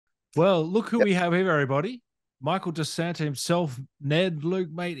Well, look who Yep. we have here, everybody. Michael DeSanta himself, Ned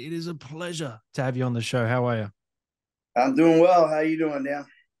Luke, mate. It is a pleasure to have you on the show. How are you? I'm doing well. How you doing now?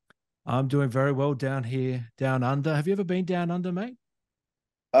 I'm doing very well down here, down under. Have you ever been down under, mate?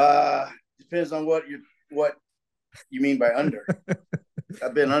 Uh, Depends on what you mean by under.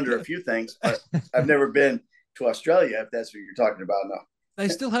 I've been under a few things, but I've never been to Australia. If that's what you're talking about, They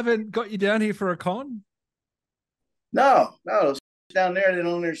still haven't got you down here for a con? no. Those down there, they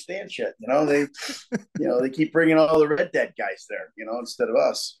don't understand shit. They keep bringing all the Red Dead guys there. Instead of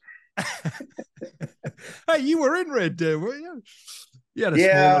us. Hey, you were in Red Dead, were you? You had a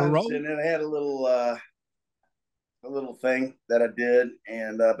small little Yeah, role. and then I had a little thing that I did,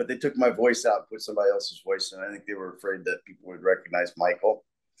 and but they took my voice out, and put somebody else's voice in. I think they were afraid that people would recognize Michael,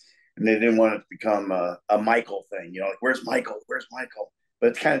 and they didn't want it to become a Michael thing. Like where's Michael? Where's Michael?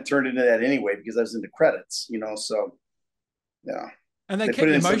 But it kind of turned into that anyway because I was in the credits. So yeah, And they they put kept it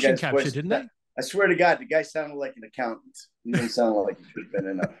your in some motion guy's capture, voice. didn't they? I swear to God, the guy sounded like an accountant. He didn't sound like he could have been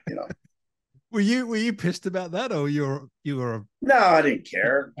in a. Were you pissed about that, or you were No, I didn't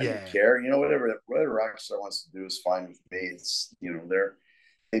care. I didn't yeah. care. Whatever Rockstar wants to do is fine with me. It's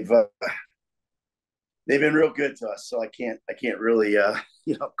they've they've been real good to us, so I can't really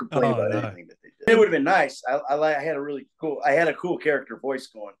complain Oh about no. anything that they did. It would have been nice. I had a cool character voice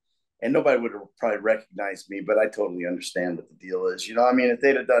going, and nobody would have probably recognized me, but I totally understand what the deal is. I mean, if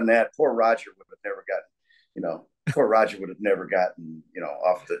they'd have done that, poor Roger would have never gotten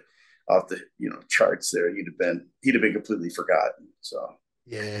off the charts there. He'd have been completely forgotten. So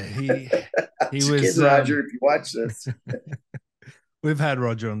Yeah, he just kidding, was Roger. If you watch this, we've had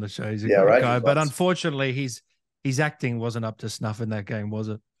Roger on the show. He's a yeah, great guy, Roger's but awesome. unfortunately, his acting wasn't up to snuff in that game, was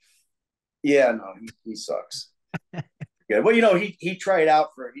it? Yeah, no, he sucks. Yeah, well, he tried out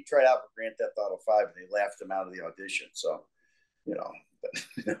for Grand Theft Auto 5, and they laughed him out of the audition. So you know,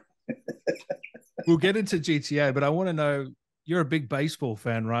 We'll get into GTA, but I want to know, you're a big baseball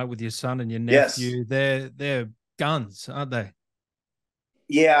fan, right? With your son and your yes, nephew. They're guns, aren't they?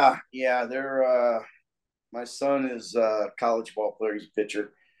 yeah. My son is a college ball player. He's a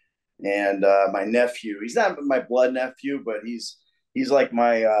pitcher, and my nephew. He's not my blood nephew, but he's like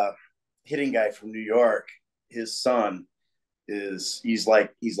my hitting guy from New York. His son he's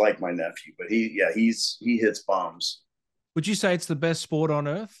like my nephew, but he hits bombs. Would you say it's the best sport on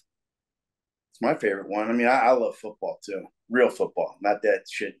earth? It's my favorite one. I mean, I love football too, real football, not that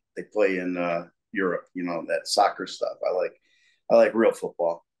shit they play in Europe. That soccer stuff. I like real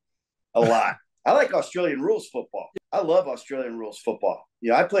football a lot. I like Australian rules football. I love Australian rules football.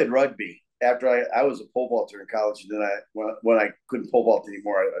 I played rugby after I was a pole vaulter in college, and then when I couldn't pole vault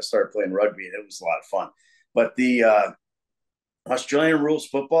anymore, I started playing rugby, and it was a lot of fun. But the Australian rules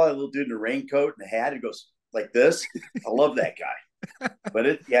football, a little dude in a raincoat and a hat, he goes like this. I love that guy. But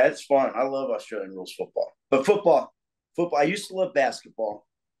it's fun. I love Australian rules football. But football. I used to love basketball.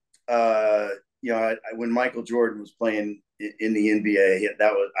 Uh, when Michael Jordan was playing in the NBA,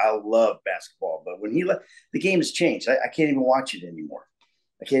 I love basketball. But when he left, the game has changed. I can't even watch it anymore.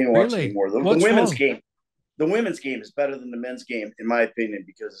 I can't even watch it Really? anymore. The What's women's wrong? game, the women's game is better than the men's game, in my opinion,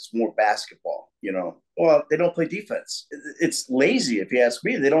 because it's more basketball. Well, they don't play defense. It's lazy, if you ask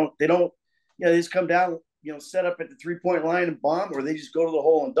me. They don't. They just come down, set up at the 3-point line and bomb, or they just go to the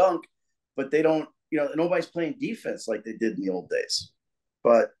hole and dunk. But they don't. Nobody's playing defense like they did in the old days.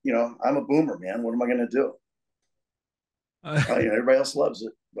 But I'm a boomer, man. What am I going to do? Everybody else loves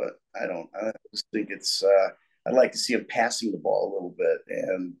it, but I don't. I just think it's. I'd like to see him passing the ball a little bit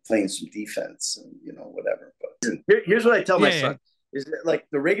and playing some defense and whatever. But here's what I tell my Yeah. son: is that like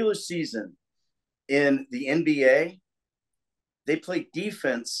the regular season in the NBA, they play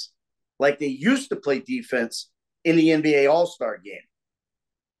defense like they used to play defense in the NBA All Star game,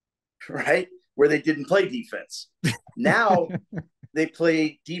 right? Where they didn't play defense. Now they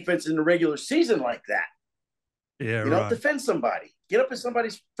play defense in the regular season like that. Yeah, right. Defend somebody. Get up in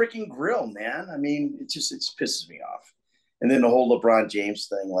somebody's freaking grill, man. I mean, it pisses me off. And then the whole LeBron James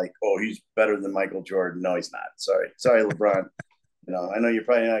thing, like, oh, he's better than Michael Jordan. No, he's not. Sorry, LeBron. I know you're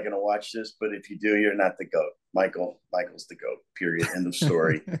probably not going to watch this, but if you do, you're not the GOAT. Michael's the GOAT. Period. End of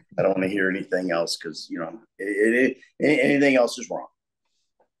story. I don't want to hear anything else because anything else is wrong.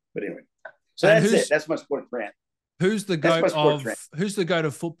 But anyway, so And that's it. That's my sports rant. who's the That's goat my sports rant. of who's the goat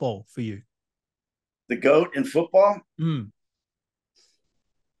of football for you? The GOAT in football. Mm.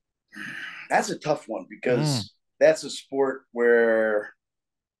 That's a tough one Mm. because that's a sport where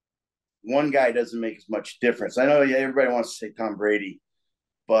one guy doesn't make as much difference. I know everybody wants to say Tom Brady,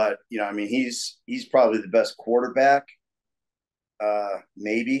 but I mean, he's probably the best quarterback.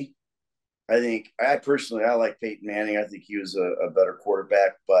 Maybe. I think I personally I like Peyton Manning. I think he was a better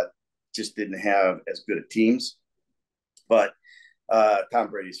quarterback, but just didn't have as good of teams. But Tom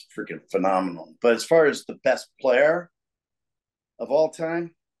Brady's freaking phenomenal. But as far as the best player of all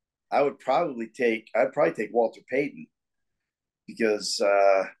time, I'd probably take Walter Payton because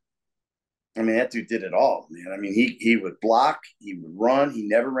I mean, that dude did it all, man. I mean, he would block, he would run, he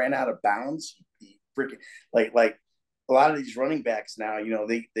never ran out of bounds. He freaking like a lot of these running backs now, you know,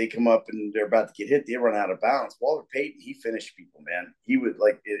 they come up and they're about to get hit, they run out of bounds. Walter Payton, he finished people, man. He would,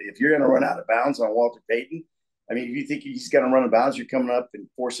 like, if you're gonna run out of bounds on Walter Payton, I mean, if you think he's gonna run out of bounds, you're coming up and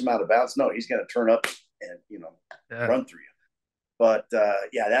force him out of bounds. No, he's gonna turn up and run through you. But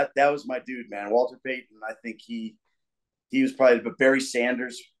yeah, that was my dude, man. Walter Payton, I think he was probably, but Barry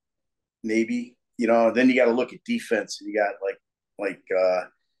Sanders, maybe, then you got to look at defense, and you got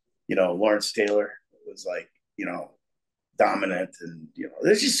Lawrence Taylor was dominant, and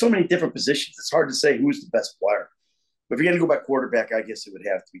there's just so many different positions. It's hard to say who's the best player. But if you're going to go by quarterback, I guess it would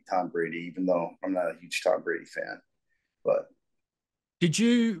have to be Tom Brady, even though I'm not a huge Tom Brady fan. But did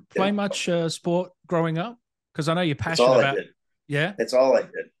you play much sport growing up? Because I know you're passionate about it. Yeah, that's all I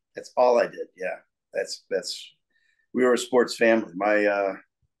did. That's all I did. Yeah, that's we were a sports family.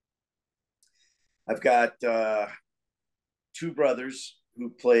 I've got two brothers who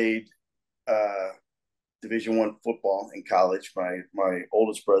played Division I football in college. My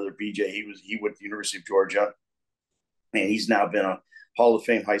oldest brother, BJ, he went to the University of Georgia, and he's now been a Hall of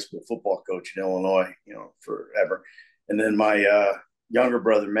Fame high school football coach in Illinois, forever. And then my younger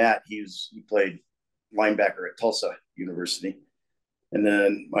brother, Matt, he played linebacker at Tulsa University. And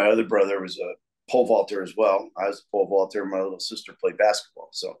then my other brother was a pole vaulter as well. I was a pole vaulter. My little sister played basketball.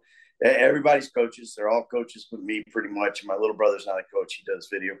 So everybody's coaches. They're all coaches with me pretty much. My little brother's not a coach. He does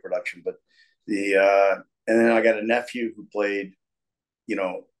video production. But and then I got a nephew who played,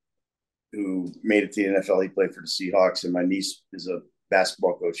 who made it to the NFL. He played for the Seahawks. And my niece is a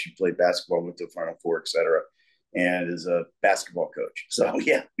basketball coach. She played basketball, went to the Final Four, et cetera, and is a basketball coach. So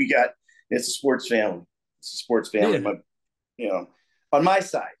yeah, it's a sports family. It's a sports family. Yeah. On my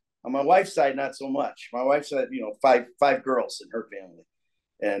side. On my wife's side, not so much. My wife said, five girls in her family,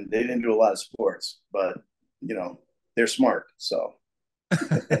 and they didn't do a lot of sports, but they're smart, so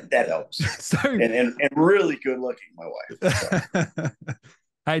that helps. and really good looking, my wife. So.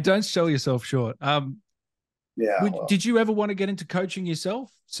 Hey, don't sell yourself short. Yeah. Did you ever want to get into coaching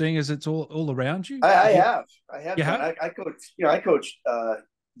yourself, seeing as it's all around you? I have. I coached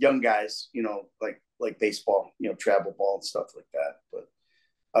young guys, like baseball, travel ball and stuff like that. But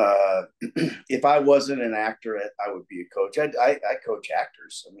if I wasn't an actor, I would be a coach. I coach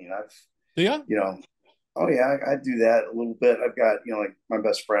actors. I mean, oh yeah, I do that a little bit. I've got, like my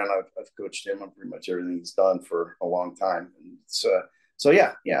best friend, I've coached him on pretty much everything he's done for a long time. And so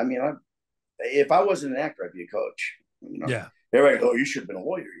yeah. I mean, if I wasn't an actor, I'd be a coach. Yeah. Everybody go, you should have been a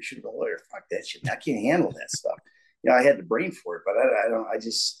lawyer. You should have been a lawyer. Fuck that shit. I can't handle that stuff. I had the brain for it, but I don't. I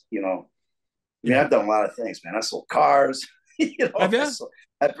just, I've done a lot of things, man. I sold cars. Have you?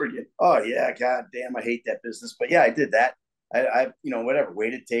 I forget. Oh yeah, god damn, I hate that business. But yeah, I did that. I whatever,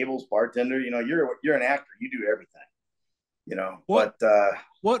 waited tables, bartender. You're an actor. You do everything.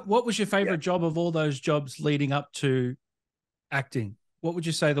 What was your favorite job of all those jobs leading up to acting? What would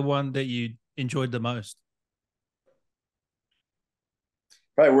you say the one that you enjoyed the most?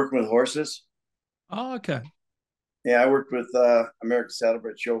 Probably working with horses. Oh, okay. Yeah, I worked with American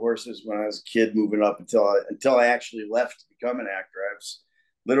Saddlebred show horses when I was a kid, moving up until I actually left to become an actor. I was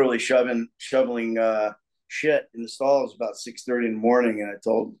literally shoveling shit in the stalls about 6:30 in the morning, and I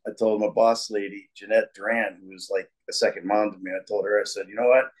told my boss lady, Jeanette Duran, who was like a second mom to me. I told her, I said, you know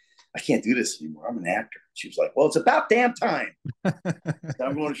what? I can't do this anymore. I'm an actor. She was like, well, it's about damn time.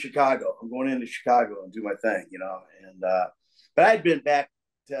 I'm going to Chicago. I'm going into Chicago and do my thing, And but I'd been back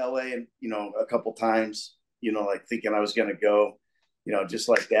to LA and a couple times. Like thinking I was going to go, just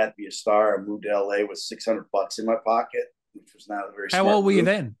like that, be a star. I moved to LA with $600 in my pocket, which was not a very smart How old were you move.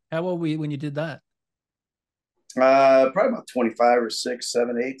 then? How old were you when you did that? Probably about 25 or 6,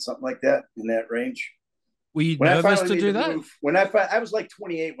 7, 8, something like that, in that range. Were you nervous to do that? When I was like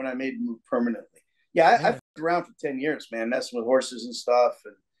 28 when I made the move permanently. Yeah, I fucked around for 10 years, man, messing with horses and stuff.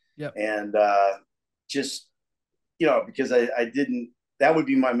 And just, because I didn't, that would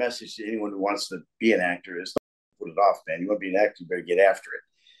be my message to anyone who wants to be an actor is don't put it off, man. You want to be an actor, you better get after it.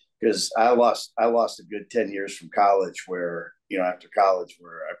 Because I lost a good 10 years from college where, after college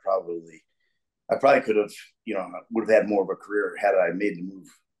where I probably could have, would have had more of a career had I made the move,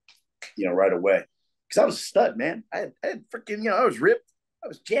 right away. Because I was a stud, man. I had freaking, I was ripped. I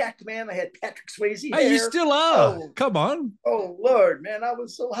was jacked, man. I had Patrick Swayze hair. Hey, you still are. Oh, come on. Oh, Lord, man. I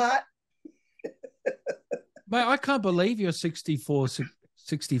was so hot. Mate, I can't believe you're 64,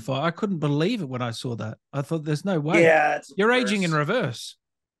 65. I couldn't believe it when I saw that. I thought there's no way. Yeah, You're aging in reverse.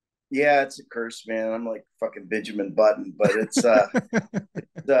 Yeah, it's a curse, man. I'm like fucking Benjamin Button, but it's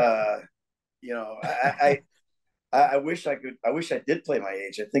you know, I wish I could. I wish I did play my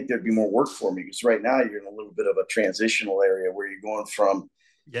age. I think there'd be more work for me because right now you're in a little bit of a transitional area where you're going from,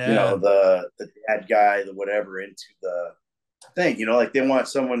 you know, the dad guy, the whatever, into the thing. You know, like they want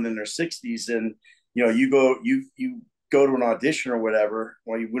someone in their 60s, and you know, you go to an audition or whatever.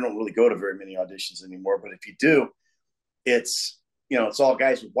 Well, we don't really go to very many auditions anymore, but if you do, it's you know, it's all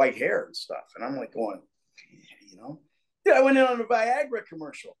guys with white hair and stuff. And I'm like going, you know, yeah, I went in on a Viagra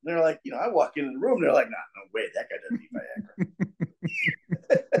commercial. And they're like, you know, I walk into the room, they're like, nah, no way, that guy doesn't need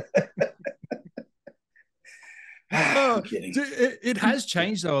Viagra. I'm kidding. It has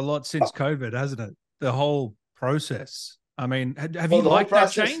changed though a lot since COVID, hasn't it? The whole process. I mean, have you liked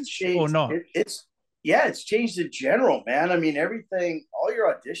that change or not? It's changed in general, man. I mean, everything, all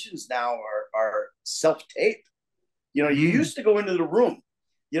your auditions now are self-tape. You know, you used to go into the room.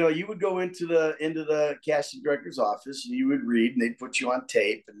 You know, you would go into the casting director's office and you would read, and they'd put you on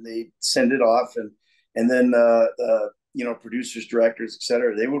tape and they'd send it off, and then the you know, producers, directors, et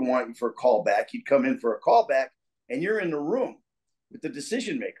cetera, they would want you for a callback. You'd come in for a callback, and you're in the room with the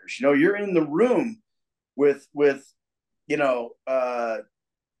decision makers. You know, you're in the room with you know,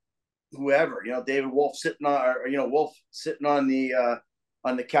 whoever, you know, David Wolf sitting on, or you know, Wolf sitting on the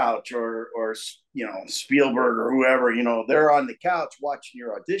couch, or you know, Spielberg or whoever, you know, they're on the couch watching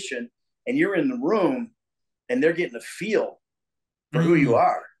your audition, and you're in the room, and they're getting a feel for who you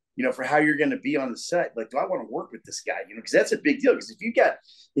are, you know, for how you're going to be on the set. Like, do I want to work with this guy? You know, because that's a big deal. Because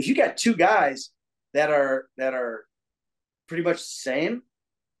if you got two guys that are pretty much the same,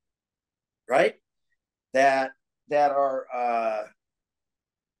 right? That are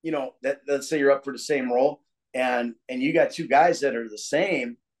you know, that let's say you're up for the same role, and you got two guys that are the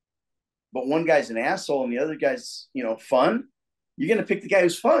same, but one guy's an asshole and the other guy's, you know, fun. You're going to pick the guy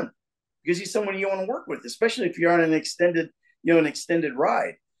who's fun because he's someone you want to work with, especially if you're on an extended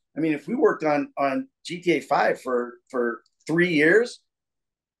ride. I mean, if we worked on GTA 5 for 3 years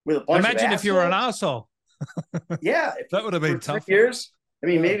with a bunch of assholes, imagine if you were an asshole. Yeah, that would have been tough. 3 years. I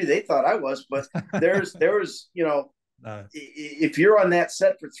mean, maybe they thought I was, but there was, you know, no. If you're on that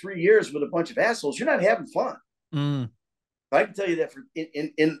set for 3 years with a bunch of assholes, you're not having fun. I can tell you that for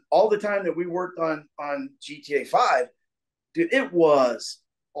in all the time that we worked on GTA 5, dude, it was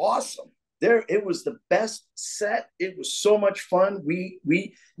awesome. It was the best set. It was so much fun. We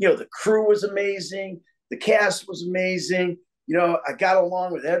you know, the crew was amazing. The cast was amazing. You know, I got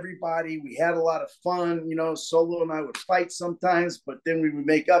along with everybody. We had a lot of fun. You know, Solo and I would fight sometimes, but then we would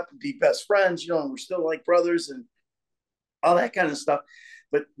make up and be best friends, you know, and we're still like brothers and all that kind of stuff.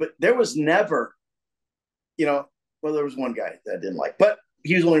 But there was never, you know, well, there was one guy that I didn't like, but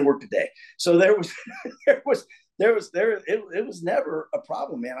he was only worked a day. So there was it was never a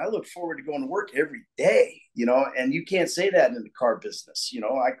problem, man. I look forward to going to work every day, you know, and you can't say that in the car business. You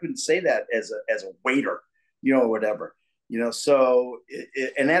know, I couldn't say that as a waiter, you know, or whatever, you know. So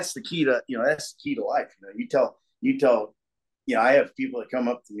and that's the key to, you know, that's the key to life. You know, you tell, you know, I have people that come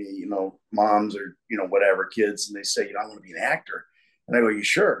up to me, you know, moms or, you know, whatever, kids, and they say, you know, I want to be an actor. And I go, you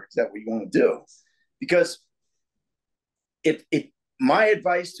sure? Is that what you want to do? Because if my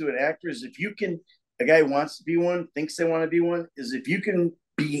advice to an actor is, if you can, a guy who wants to be one, thinks they want to be one, is if you can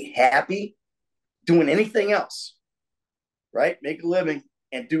be happy doing anything else, right? Make a living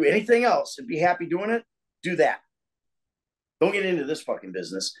and do anything else and be happy doing it, do that. Don't get into this fucking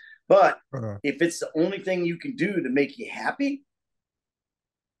business. But if it's the only thing you can do to make you happy,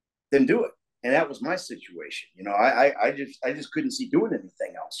 then do it. And that was my situation. You know, I just couldn't see doing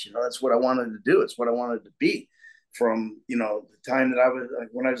anything else. You know, that's what I wanted to do. It's what I wanted to be from, you know, the time that I was, like,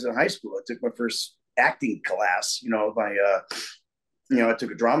 when I was in high school. I took my first acting class, you know, you know, I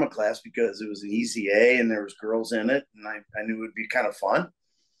took a drama class because it was an easy A and there was girls in it. And I knew it would be kind of fun,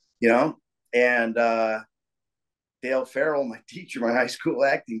 you know, and, Dale Farrell, my teacher, my high school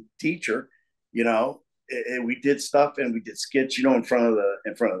acting teacher, you know, we did stuff and we did skits, you know, in front of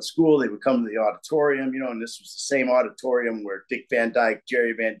the school. They would come to the auditorium, you know, and this was the same auditorium where Dick Van Dyke,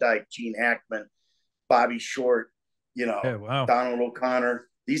 Jerry Van Dyke, Gene Hackman, Bobby Short, you know, Donald O'Connor,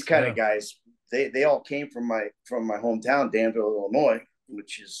 these kind of guys, they all came from my hometown, Danville, Illinois,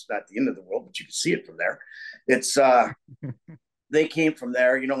 which is not the end of the world, but you can see it from there. It's they came from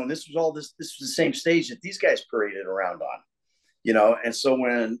there, you know, and this was the same stage that these guys paraded around on, you know. And so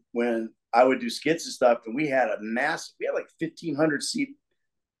when I would do skits and stuff, and we had like 1,500 seat,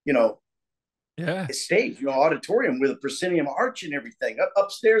 you know, stage, you know, auditorium with a proscenium arch and everything.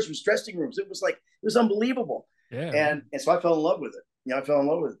 Upstairs was dressing rooms. It was unbelievable. Yeah. And so I fell in love with it. I fell in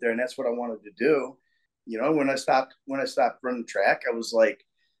love with it there, and that's what I wanted to do. When I stopped running track, I was like,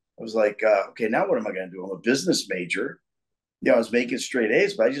 okay, now what am I going to do? I'm a business major. I was making straight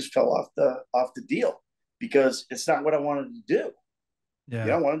A's, but I just fell off the deal because it's not what I wanted to do.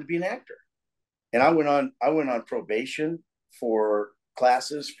 Yeah. I wanted to be an actor, and I went on probation for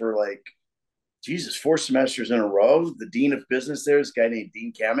classes for like, Jesus, 4 semesters in a row. The dean of business there, this guy named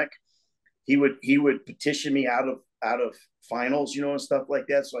Dean Kamek, he would petition me out of finals, and stuff like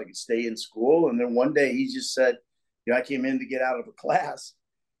that, so I could stay in school. And then one day he just said, I came in to get out of a class,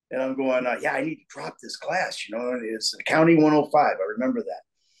 and I'm going, yeah, I need to drop this class. It's accounting 105. I remember that.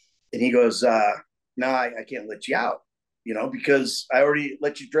 And he goes, no, I can't let you out, because I already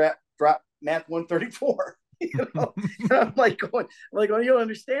let you drop math 134. And I'm like going, you don't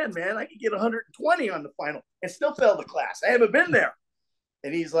understand, man. I could get 120 on the final and still fail the class. I haven't been there.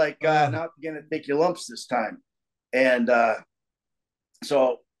 And he's like, now I'm going to take your lumps this time. And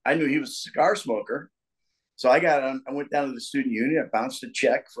so I knew he was a cigar smoker. So I went down to the student union. I bounced a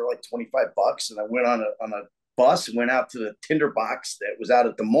check for like $25, and I went on a bus and went out to the tinder box that was out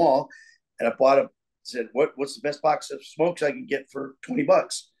at the mall. And I said, what's the best box of smokes I can get for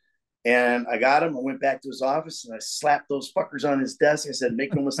 $20? And I got him. I went back to his office and I slapped those fuckers on his desk. I said,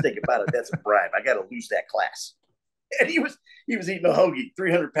 make no mistake about it. That's a bribe. I got to lose that class. And he was eating a hoagie,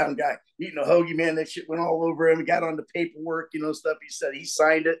 300-pound guy eating a hoagie, man. That shit went all over him. He got on the paperwork, stuff. He said he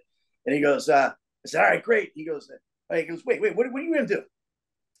signed it. And he goes, I said, all right, great. He goes, wait, what are you going to do?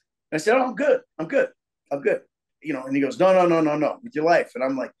 And I said, oh, I'm good. And he goes, no, with your life. And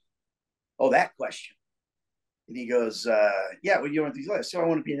I'm like, oh, that question. And he goes, yeah, what do you want to do? I said, I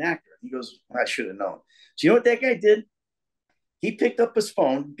want to be an actor. And he goes, I should have known. So you know what that guy did? He picked up his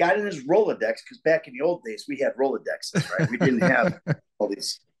phone, got in his Rolodex, because back in the old days, we had Rolodexes, right? We didn't have all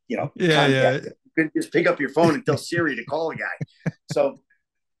these, contact. You couldn't just pick up your phone and tell Siri to call a guy. So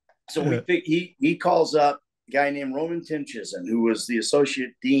he calls up a guy named Roman Timchison, who was the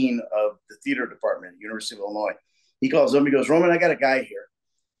associate dean of the theater department at the University of Illinois. He calls him. He goes, Roman, I got a guy here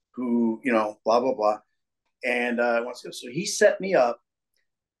who, blah, blah, blah. And wants to go. So he set me up.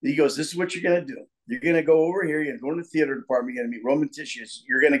 He goes, this is what you're going to do. You're going to go over here. You're going to go in the theater department. You're going to meet Roman Timchison.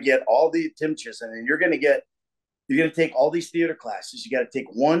 You're going to get all the Timchison, and you're going to take all these theater classes. You got to take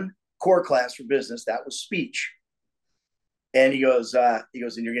one core class for business. That was speech. And he goes, and you're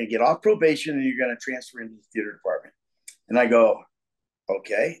going to get off probation, and you're going to transfer into the theater department. And I go,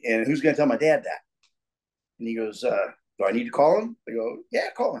 okay. And who's going to tell my dad that? And he goes, do I need to call him? I go, yeah,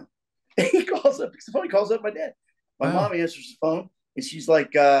 call him. And he calls up my dad. My mom answers the phone, and she's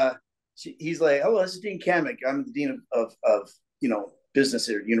like, he's like, oh, this is Dean Kamek. I'm the dean of business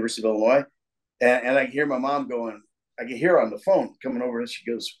at the University of Illinois. And I hear my mom going, I can hear her on the phone coming over, and she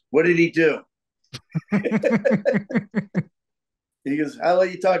goes, what did he do? He goes, I'll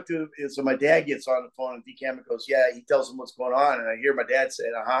let you talk to him. And so my dad gets on the phone, and Dean Kamek goes, yeah, he tells him what's going on. And I hear my dad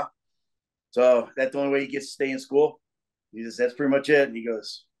saying, so that's the only way he gets to stay in school? He says, that's pretty much it. And he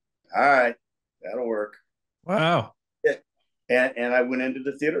goes, all right, that'll work. Wow. And I went into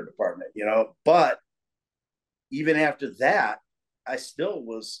the theater department, but even after that, I still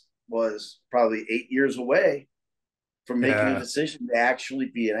was probably 8 years away from making a decision to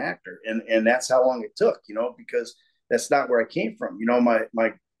actually be an actor. And that's how long it took, because that's not where I came from.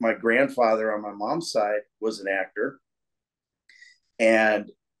 My grandfather on my mom's side was an actor, and,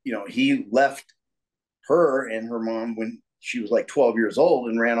 he left her and her mom when she was like 12 years old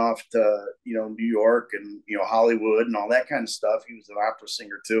and ran off to, New York and, Hollywood and all that kind of stuff. He was an opera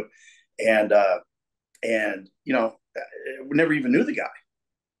singer too. And never even knew the guy,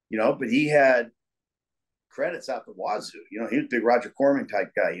 but he had credits out the wazoo. He was a big Roger Corman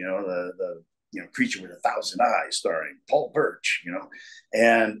type guy, the Creature with a Thousand Eyes starring Paul Birch,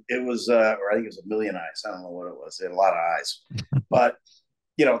 and it was, or I think it was A Million Eyes. I don't know what it was. It had a lot of eyes, but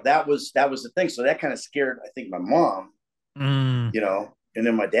that was the thing. So that kind of scared, I think, my mom. And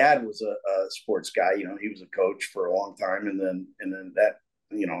then my dad was a sports guy. He was a coach for a long time, and then that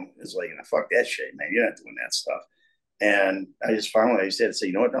is like, fuck that shit, man. You're not doing that stuff. And I just finally said,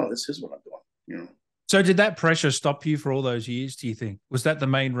 you know what? No, this is what I'm doing. So did that pressure stop you for all those years? Do you think was that the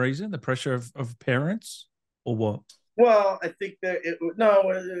main reason, the pressure of parents, or what? Well, I think that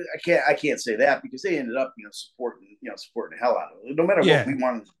I can't say that, because they ended up supporting the hell out of it. No matter what we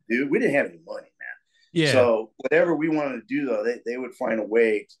wanted to do, we didn't have any money, man. Yeah. So whatever we wanted to do, though, they would find a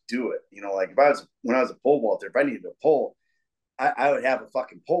way to do it. Like when I was a pole vaulter, if I needed a pole, I would have a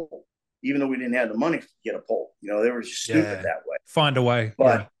fucking pole, even though we didn't have the money to get a pole. They were just stupid that way. Find a way.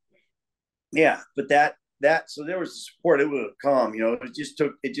 But but so there was support. It would have come,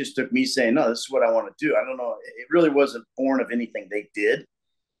 it just took me saying, no, this is what I want to do. I don't know. It really wasn't born of anything they did.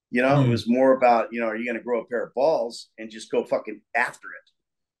 It was more about, are you going to grow a pair of balls and just go fucking after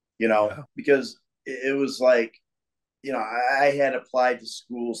it, because it was like, I had applied to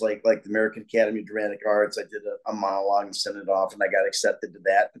schools like the American Academy of Dramatic Arts. I did a monologue and sent it off, and I got accepted to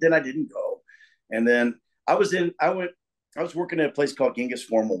that. But then I didn't go. And then I was working at a place called Genghis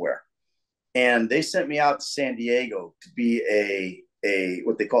Formal Wear, and they sent me out to San Diego to be a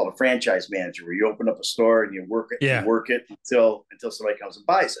what they call a franchise manager, where you open up a store and you work it until somebody comes and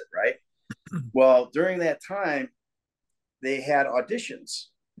buys it, right? Well, during that time, they had auditions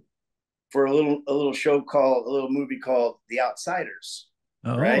for a little movie called The Outsiders,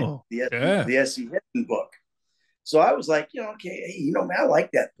 right? The S.E. Hinton book. So I was like, okay, hey, man, I like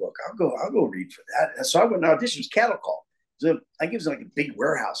that book. I'll go read for that. And so I went and auditioned. Cattle Call. So I give them like a big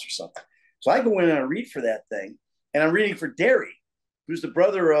warehouse or something. So I go in and I read for that thing, and I'm reading for Derry, who's the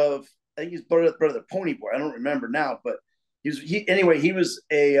brother of, I think he's brother of Pony Boy. I don't remember now, but he was a he was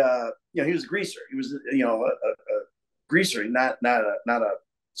a greaser. He was a greaser, not a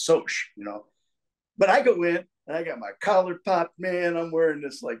soch, But I go in and I got my collar popped, man. I'm wearing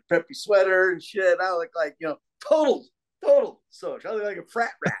this like preppy sweater and shit. I look like, total soch. I look like a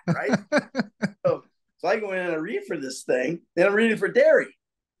frat rat, right? so I go in and I read for this thing. Then I'm reading for Derry.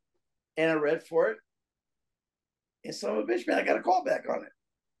 And I read for it. And son of a bitch, man, I got a call back on it.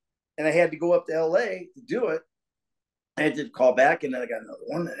 And I had to go up to LA to do it. I did call back, and then I got another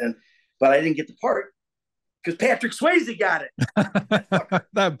one. But I didn't get the part because Patrick Swayze got it.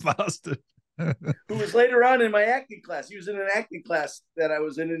 That bastard. Who was later on in my acting class. He was in an acting class that I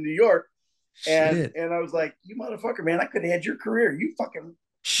was in New York. And I was like, you motherfucker, man, I could have had your career. You fucking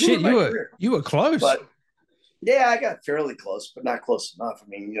shit, you were close. But yeah, I got fairly close, but not close enough. I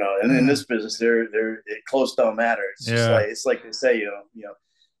mean, and in this business, close don't matter. It's just it's like they say,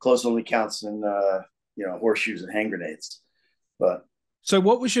 close only counts in horseshoes and hand grenades. But so,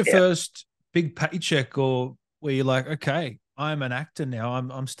 what was your first big paycheck, or where you're like, okay, I'm an actor now.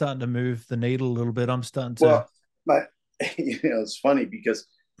 I'm starting to move the needle a little bit. I'm starting to. Well, it's funny because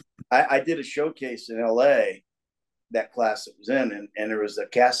I did a showcase in LA. That class that was in, and there was a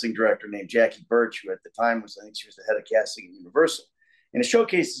casting director named Jackie Birch, who at the time I think she was the head of casting at Universal. And the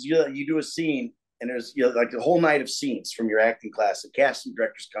showcases, you do a scene, and there's like the whole night of scenes from your acting class, and casting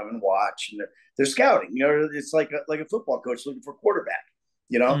directors come and watch, and they're scouting. It's like a football coach looking for a quarterback.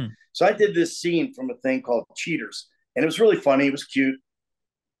 So I did this scene from a thing called Cheaters, and it was really funny. It was cute.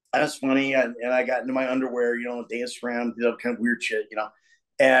 That was funny, and I got into my underwear, danced around, did all kind of weird shit,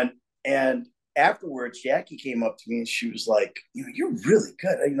 and afterwards, Jackie came up to me and she was like, you're really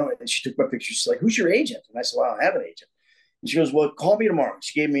good. And she took my picture. She's like, who's your agent? And I said, well, I don't have an agent. And she goes, well, call me tomorrow.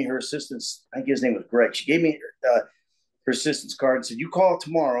 She gave me her assistant's, I think his name was Greg. She gave me her assistant's card and said, you call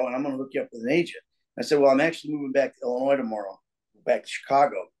tomorrow and I'm going to hook you up with an agent. I said, well, I'm actually moving back to Illinois tomorrow, back to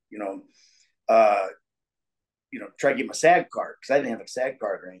Chicago, try to get my SAG card, because I didn't have a SAG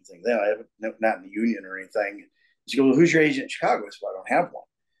card or anything then. I have not in the union or anything. She goes, well, who's your agent in Chicago? I said, well, I don't have one.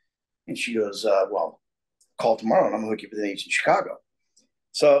 And she goes, well, call tomorrow and I'm going to hook you up with an agent in Chicago.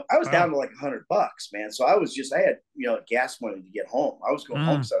 So I was down to like $100, man. So I had, gas money to get home. I was going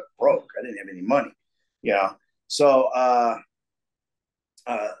home because I was broke. I didn't have any money, So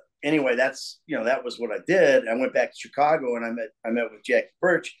anyway, that's, that was what I did. I went back to Chicago and I met with Jackie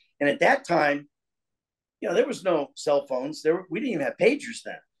Birch. And at that time, there was no cell phones. We didn't even have pagers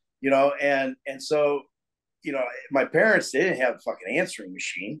then, and so, my parents, they didn't have a fucking answering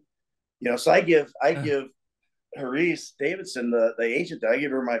machine. So I give Harisse Davidson, the agent, I give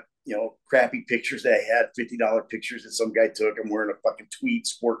her my, crappy pictures that I had, $50 pictures that some guy took. I'm wearing a fucking tweed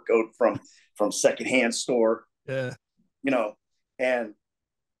sport coat from secondhand store. Yeah. And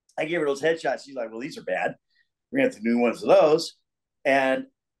I gave her those headshots. She's like, well, these are bad. We're going to have to do new ones of those. And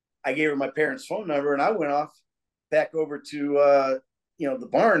I gave her my parents' phone number, and I went off back over to, the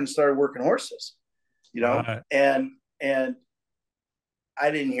barn and started working horses, right. And I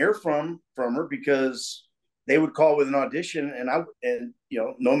didn't hear from her because they would call with an audition, and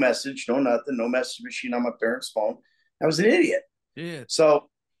no message, no nothing, no message machine on my parents' phone. I was an idiot. Yeah. So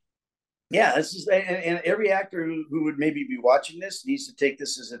yeah, this is, and every actor who would maybe be watching this needs to take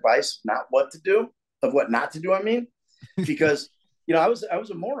this as advice, not what to do, of what not to do. I mean, because I was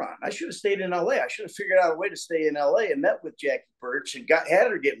a moron. I should have stayed in LA. I should have figured out a way to stay in LA and met with Jackie Birch and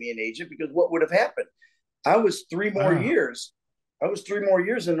had her get me an agent, because what would have happened? I was 3 more years. I was 3 more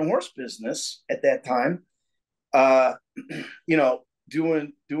years in the horse business at that time,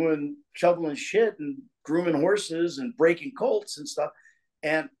 doing shoveling shit and grooming horses and breaking colts and stuff.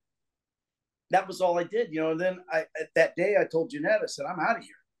 And that was all I did, you know. And then that day I told Jeanette, I said, I'm out of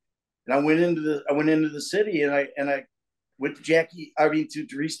here. And I went into the city, and I went to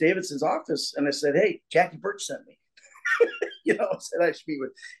Therese Davidson's office, and I said, hey, Jackie Birch sent me. You know, said I should meet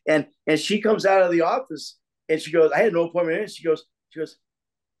with, and she comes out of the office, and she goes, I had no appointment, and she goes,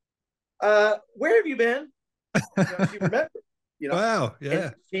 where have you been? You know, she remembered, you know. Wow,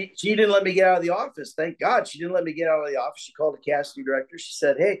 yeah. And she didn't let me get out of the office. Thank God she didn't let me get out of the office. She called the casting director. She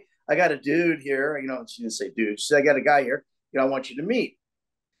said, hey, I got a dude here. You know, she didn't say dude. She said, I got a guy here, you know, I want you to meet.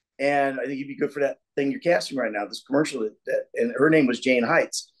 And I think you'd be good for that thing you're casting right now, this commercial. And her name was Jane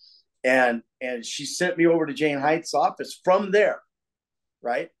Heights. And she sent me over to Jane Heights' office from there,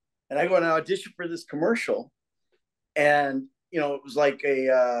 right? And I go and audition for this commercial. And, you know, it was like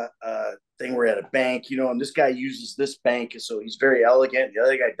a thing where at a bank, you know, and this guy uses this bank, so he's very elegant. The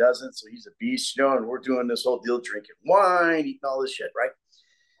other guy doesn't, so he's a beast, you know, and we're doing this whole deal, drinking wine, eating all this shit, right?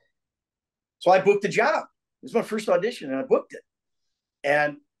 So I booked the job. It was my first audition, and I booked it.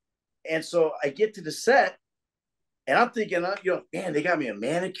 And so I get to the set, and I'm thinking, you know, man, they got me a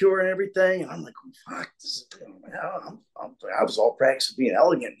manicure and everything. And I'm like, oh, fuck, this is, I was all practicing being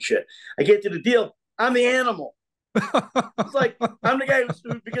elegant and shit. I get to the deal. I'm the animal. It's like, I'm the guy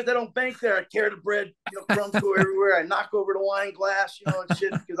who, because I don't bank there, I tear the bread, you know, crumbs go everywhere. I knock over the wine glass, you know, and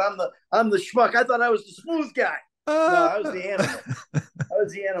shit, because I'm the schmuck. I thought I was the smooth guy. No, I was the animal. I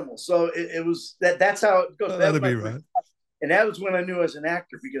was the animal. So it was that's how it goes. That'd be right. And that was when I knew I was an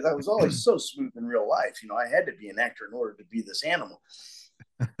actor, because I was always so smooth in real life. You know, I had to be an actor in order to be this animal.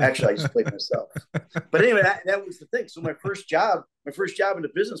 Actually, I just played myself. But anyway, that was the thing. So my first job in the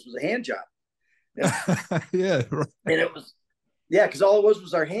business was a hand job. Yeah. Right. And it was, yeah, because all it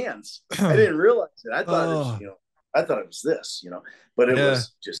was our hands. I didn't realize it. I thought it was, you know, I thought it was this, you know, but it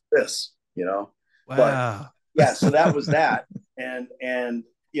was just this, you know. Wow. But yeah, so that was that. And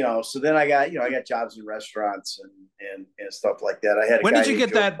you know, so then I got jobs in restaurants and stuff like that. I had when did you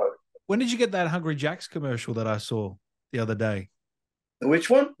get that? When did you get that Hungry Jack's commercial that I saw the other day?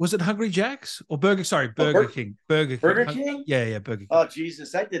 Which one? Was it Hungry Jack's or Burger? Sorry, Burger King. Burger King? Yeah, Burger King. Oh,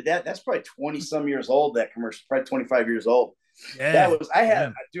 Jesus. I did that. That's probably 20-some years old, that commercial. Probably 25 years old. Yeah. I've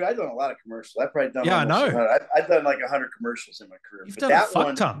done a lot of commercials. I've probably done I know. I've done like 100 commercials in my career. You've done a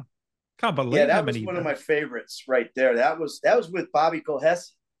fuck ton. Can't believe that was one of my favorites right there. That was with Bobby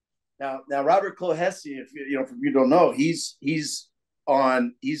Colhesi. Now Robert Colhesi, if you don't know, he's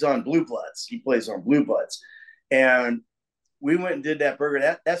on Blue Bloods. He plays on Blue Bloods. And we went and did that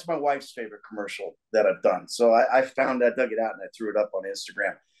burger. That's my wife's favorite commercial that I've done. So I found that, dug it out, and I threw it up on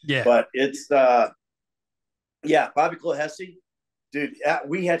Instagram. Yeah. But it's Bobby Colhesi, dude.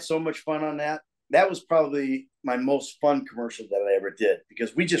 We had so much fun on that. That was probably my most fun commercial that I ever did,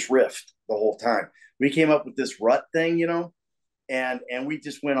 because we just riffed the whole time. We came up with this rut thing, you know, and we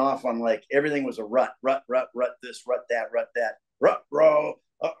just went off on, like, everything was a rut this, rut that, rut bro.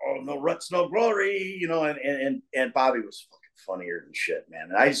 No ruts, no glory, you know. And Bobby was fucking funnier than shit, man.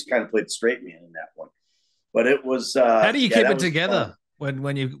 And I just kind of played the straight man in that one. But it was. How do you keep it together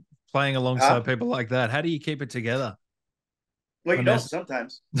when you're playing alongside people like that? How do you keep it together? Well, you don't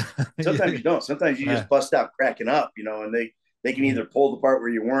sometimes. Sometimes you don't. Sometimes you just bust out cracking up, you know, and they can either pull the part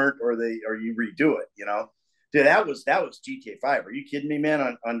where you weren't, or you redo it, you know. Dude, that was GTA 5. Are you kidding me, man?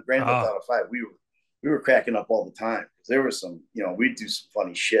 On Grand Theft Auto 5, we were cracking up all the time, because there was some, you know, we'd do some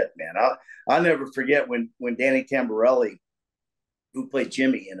funny shit, man. I'll never forget when Danny Tamborelli, who played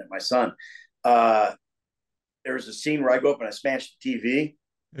Jimmy in it, my son, there was a scene where I go up and I smash the TV.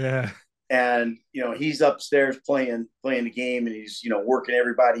 Yeah. And, you know, he's upstairs playing the game, and he's, you know, working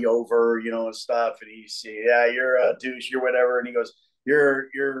everybody over, you know, and stuff. And he's, yeah, you're a douche, you're whatever. And he goes, you're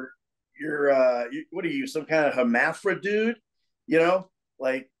what are you, some kind of hermaphrodite dude, you know,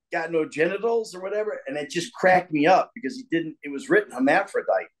 like, got no genitals or whatever. And it just cracked me up, because it was written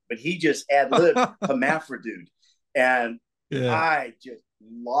hermaphrodite, but he just ad-libbed hermaphrodite. And I just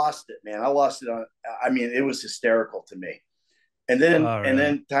lost it, man. I lost it it was hysterical to me. And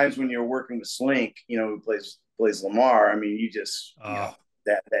then times when you're working with Slink, you know, who plays Lamar, I mean, you just, you know,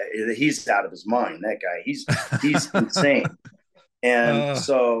 that he's out of his mind, that guy. He's insane. And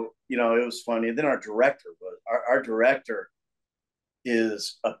so, you know, it was funny. And then our director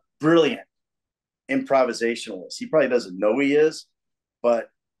is a brilliant improvisationalist. He probably doesn't know he is, but,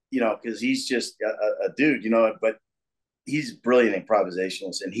 you know, because he's just a dude, you know, but he's a brilliant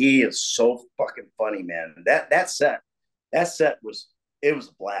improvisationalist, and he is so fucking funny, man. That set was a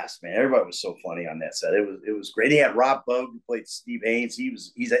blast, man. Everybody was so funny on that set. It was great. He had Rob Bogue, who played Steve Haynes.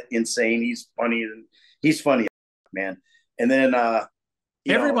 He's insane. He's funny, man. And then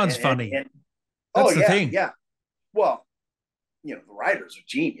everyone's funny. That's the thing. Yeah. Well, the writers are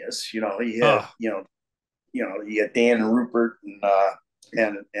genius. You had, you got Dan and Rupert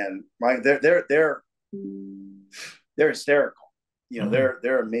and Mike. They're hysterical.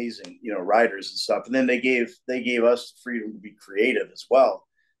 They're amazing, writers and stuff. And then they gave us the freedom to be creative as well.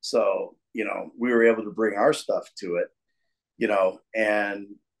 So, we were able to bring our stuff to it, and,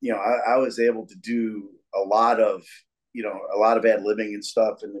 I was able to do a lot of ad libbing and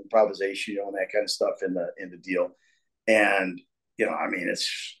stuff and improvisation, and that kind of stuff in the deal. And, I mean,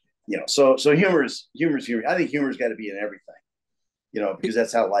 it's, so humor's humor. I think humor's got to be in everything, because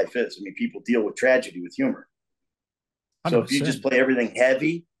that's how life is. I mean, people deal with tragedy with humor. 100%. So if you just play everything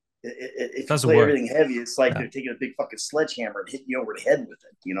heavy, if you play everything heavy, it's like they're taking a big fucking sledgehammer and hitting you over the head with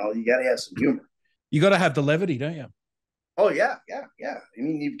it. You got to have some humor. You got to have the levity, don't you? Oh yeah. I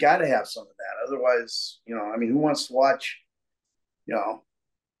mean, you've got to have some of that. Otherwise, I mean, who wants to watch, who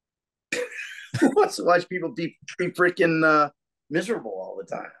wants to watch people be freaking miserable all the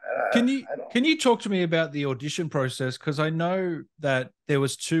time? Can you talk to me about the audition process? Because I know that there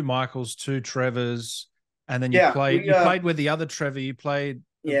was 2 Michaels, 2 Trevors. And then you played with the other Trevor. You played,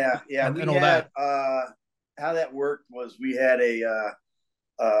 and all that. How that worked was we had we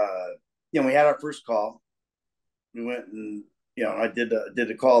had our first call. We went and I did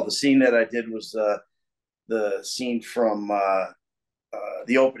the call. The scene that I did was the scene from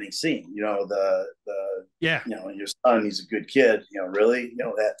the opening scene. Your son, he's a good kid. Really,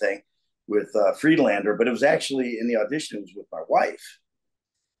 that thing with Friedlander. But it was actually in the audition. It was with my wife,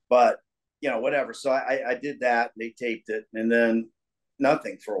 but. Whatever. So I did that. They taped it, and then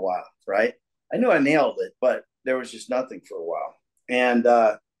nothing for a while. Right. I knew I nailed it, but there was just nothing for a while. And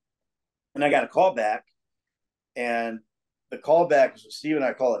I got a call back, and the callback was Steven.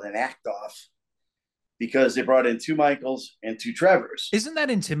 I call it an act off because they brought in 2 Michaels and 2 Trevors. Isn't that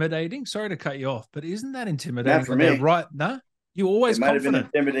intimidating? Sorry to cut you off, but isn't that intimidating? Not for me. Right? No, you always. It might have been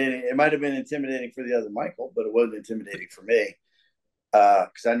intimidating. It might have been intimidating for the other Michael, but it wasn't intimidating for me.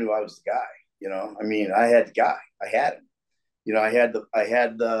 Because I knew I was the guy, I mean, I had the guy, I had him, I had the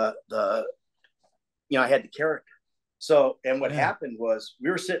character. So, and what happened was we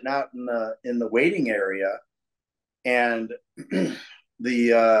were sitting out in the waiting area, and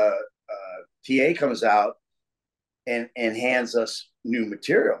the PA comes out and hands us new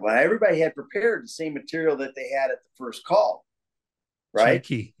material. Now, everybody had prepared the same material that they had at the first call. Right.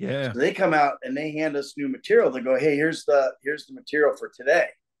 Cheeky. Yeah. So they come out and they hand us new material. They go, hey, here's the material for today.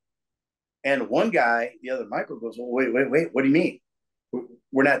 And one guy, the other Michael, goes, well, wait, what do you mean?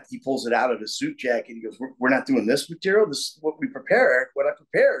 We're not. He pulls it out of his suit jacket. He goes, we're not doing this material. This is what we prepared. What I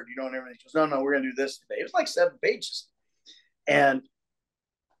prepared, and everything. He goes, no, we're gonna do this today. It was like 7 pages. And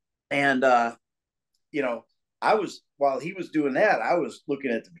I was, while he was doing that, I was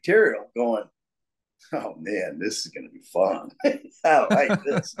looking at the material, going, oh man, this is going to be fun. I like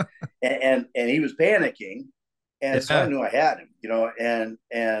this. and he was panicking. And so I knew I had him,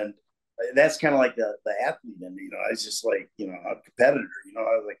 and that's kind of like the athlete in me, I was just like, a competitor, I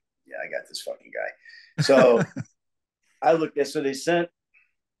was like, yeah, I got this fucking guy. So I looked at, so they sent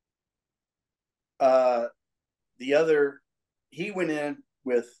the other, he went in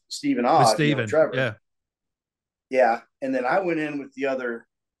with Steven Ogg, with Steven, Trevor. Yeah. And then I went in with the other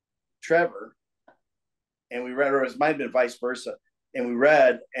Trevor, and we read, or it might have been vice versa. And we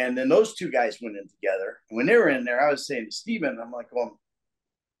read, and then those 2 guys went in together. And when they were in there, I was saying to Steven, I'm like, well,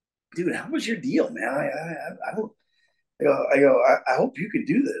 dude, how was your deal, man? I hope you could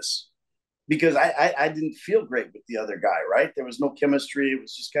do this, because I didn't feel great with the other guy, right? There was no chemistry. It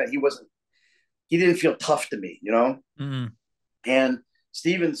was just kind of, he didn't feel tough to me, Mm-hmm. And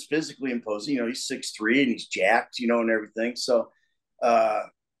Steven's physically imposing, he's 6'3" and he's jacked, and everything. So,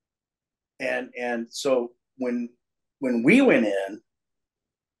 and so when we went in,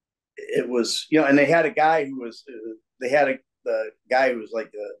 it was, and they had a guy who was, the guy who was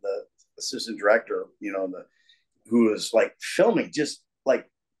like the assistant director, who was like filming, just like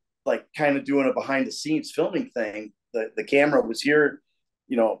kind of doing a behind the scenes filming thing. The camera was here,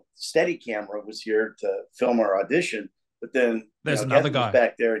 steady camera was here to film our audition, but then there's another guy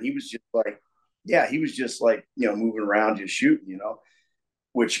back there, and he was just like, moving around, just shooting,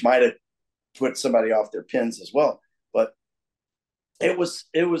 which might have put somebody off their pins as well. But it was,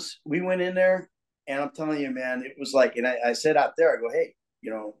 we went in there, and I'm telling you, man, it was like, and I said out there, I go, hey,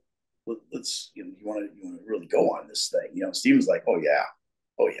 let's, you want to really go on this thing. Steven's like, oh yeah.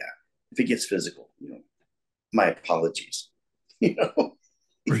 If it gets physical, my apologies. Really?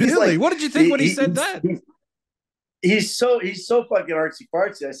 Like, what did you think when he said that? He's so fucking artsy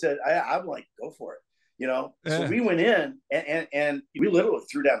fartsy. I said, I'm like, go for it. So we went in, and we literally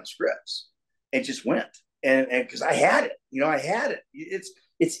threw down the scripts and just went. and because I had it, I had it.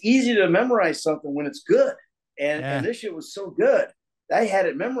 It's easy to memorize something when it's good, and this shit was so good. I had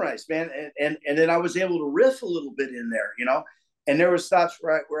it memorized, man, and then I was able to riff a little bit in there, And there were stops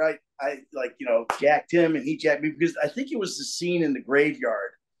where I like, jacked him and he jacked me, because I think it was the scene in the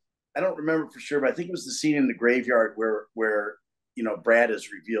graveyard. I don't remember for sure, but I think it was the scene in the graveyard where Brad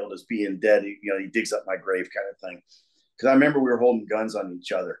is revealed as being dead. He digs up my grave kind of thing. Because I remember we were holding guns on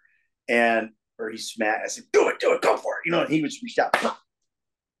each other, or he smacked. I said, "Do it, go for it," And he would reach out,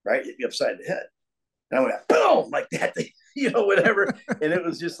 right, hit me upside the head, and I went boom like that, whatever. And it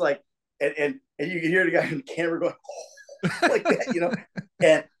was just like, and you could hear the guy on the camera going like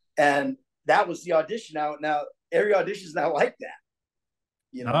that, and that was the audition. Now every audition is not like that.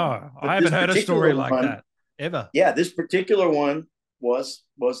 No, I haven't heard a story like that ever. Yeah, this particular one was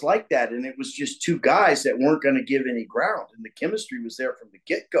like that, and it was just two guys that weren't going to give any ground, and the chemistry was there from the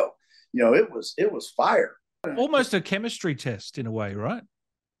get-go. It was fire. Almost a chemistry test in a way, right?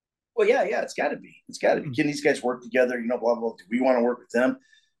 Well, yeah, it's got to be. Can these guys work together? Blah blah. Do we want to work with them?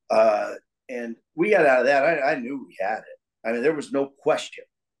 And we got out of that. I knew we had it. I mean, there was no question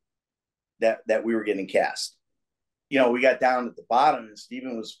that we were getting cast. We got down at the bottom, and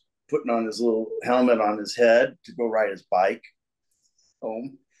Steven was putting on his little helmet on his head to go ride his bike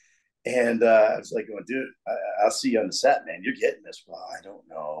home. And I was like, dude, I'll see you on the set, man. You're getting this. Well, I don't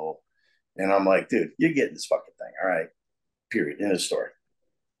know. And I'm like, dude, you're getting this fucking thing. All right. Period. End of story.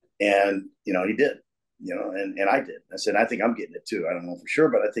 And, he did, and I did. I said, I think I'm getting it too. I don't know for sure,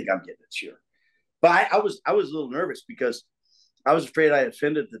 but I think I'm getting it sure. But I was a little nervous because I was afraid I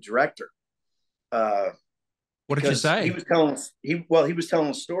offended the director. What did you say? He was telling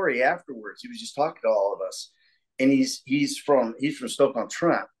a story afterwards. He was just talking to all of us, and he's from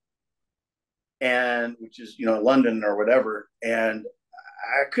Stoke-on-Trent, and which is London or whatever. And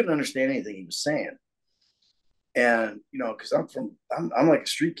I couldn't understand anything he was saying, and because I'm like a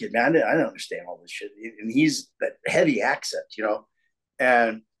street kid, man. I didn't understand all this shit, and he's that heavy accent,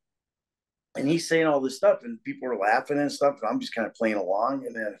 and he's saying all this stuff, and people are laughing and stuff, and I'm just kind of playing along,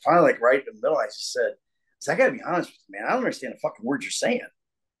 and then finally, like right in the middle, I just said, I got to be honest with you, man. I don't understand the fucking words you're saying.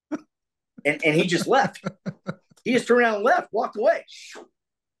 And he just left. He just turned around and left, walked away.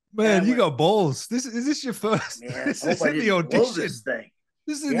 Man, you got balls. Is this your first? Man, this is in the audition. This thing.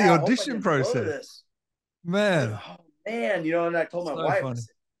 This is the audition process. Man. Oh, man. And I told my wife, I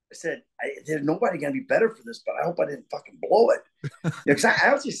said, there's nobody going to be better for this, but I hope I didn't fucking blow it. Because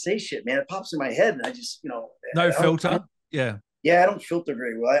I don't just say shit, man. It pops in my head, and I just, No filter? Yeah. Yeah, I don't filter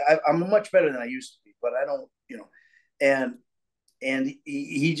very well. I'm much better than I used to be, but I don't, and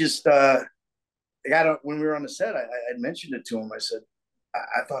he just, when we were on the set, I mentioned it to him. I said,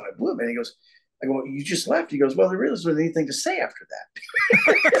 I thought I blew it, man. He goes, I go, you just left. He goes, well, there really wasn't anything to say after that.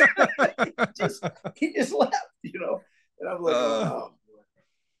 he just left, and I'm like, oh.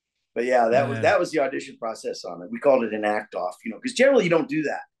 But yeah, that was the audition process on it. We called it an act off, because generally you don't do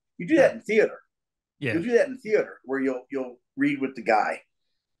that. You do that in theater. Yeah. You do that in theater where you'll read with the guy.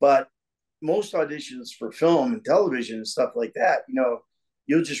 But most auditions for film and television and stuff like that,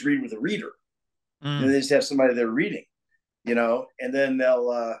 you'll just read with a reader. They just have somebody there reading, and then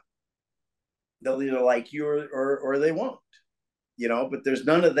they'll either like you or they won't, but there's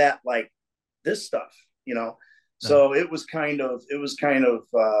none of that like this stuff, So it was fun,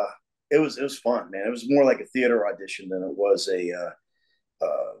 man. It was more like a theater audition than it was a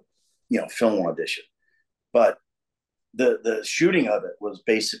film audition. But the shooting of it was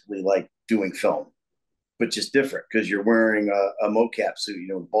basically like doing film, but just different because you're wearing a mocap suit,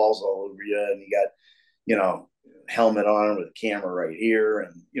 balls all over you, and you got, helmet on with a camera right here,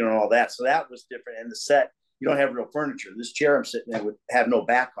 and all that. So that was different. And the set, you don't have real furniture. This chair I'm sitting in would have no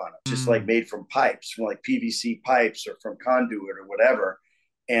back on it, just like made from pipes, from like PVC pipes or from conduit or whatever,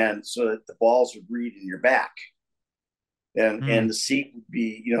 and so that the balls would read in your back. And the seat would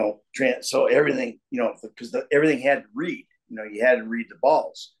be, so everything, because everything had to read, you had to read the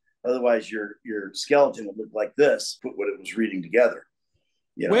balls. Otherwise your skeleton would look like this, put what it was reading together.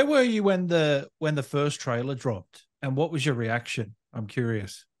 Where were you when the first trailer dropped, and what was your reaction? I'm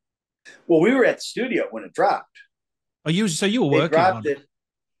curious. Well, we were at the studio when it dropped. Oh, you were working on it?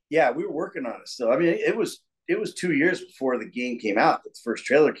 Yeah, we were working on it still. I mean, it was 2 years before the game came out, that the first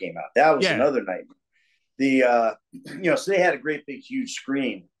trailer came out. That was another nightmare. So they had a great big huge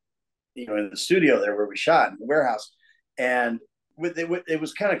screen, in the studio there where we shot in the warehouse, and it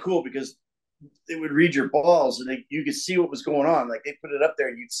was kind of cool because it would read your balls, and you could see what was going on. Like they put it up there,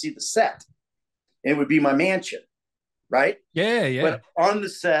 and you'd see the set. And it would be my mansion, right? Yeah. But on the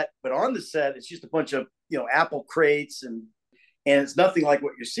set, it's just a bunch of apple crates, and it's nothing like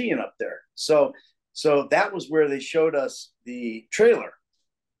what you're seeing up there. So So that was where they showed us the trailer.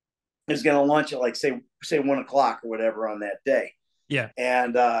 It was going to launch at like say 1 o'clock or whatever on that day. Yeah.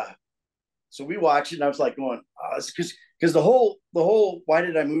 And so we watched it, and I was like going, because the whole why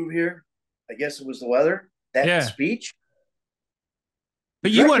did I move here? I guess it was the weather. That speech.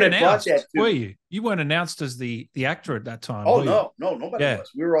 But you weren't announced, were you? You weren't announced as the actor at that time. Oh no, nobody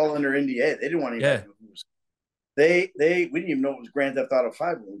was. We were all under NDA. They didn't want anybody to know who was. We didn't even know it was Grand Theft Auto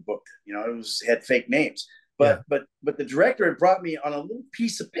 5 when we booked it. You know, it had fake names. But the director had brought me on a little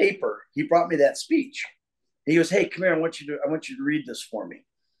piece of paper. He brought me that speech. He goes, "Hey, come here. I want you to read this for me."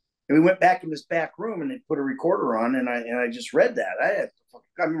 And we went back in this back room, and they put a recorder on, and I just read that. I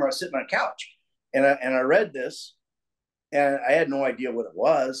remember I was sitting on a couch, and I read this, and I had no idea what it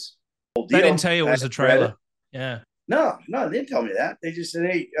was. They didn't tell you it was a trailer. Yeah. No, they didn't tell me that. They just said,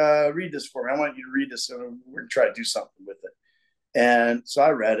 "Hey, read this for me. I want you to read this, and we're gonna try to do something with it." And so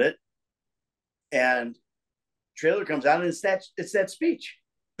I read it, and trailer comes out, and it's that speech.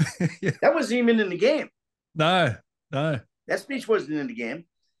 That wasn't even in the game. No. That speech wasn't in the game,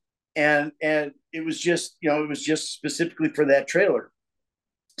 and it was just specifically for that trailer.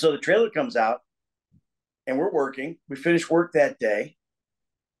 So the trailer comes out, and we're working. We finished work that day,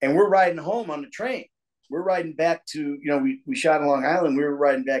 and we're riding home on the train. We're riding back to, we shot in Long Island. We were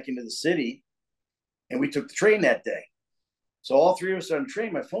riding back into the city, and we took the train that day. So all three of us are on the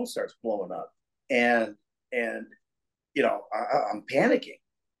train. My phone starts blowing up, and I'm panicking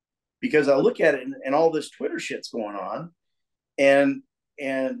because I look at it and all this Twitter shit's going on, and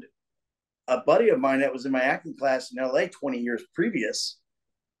a buddy of mine that was in my acting class in LA 20 years previous.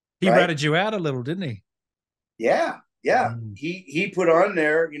 He ratted you out a little, didn't he? Yeah. He put on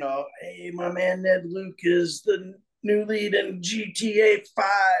there, "Hey, my man Ned Luke is the new lead in GTA 5.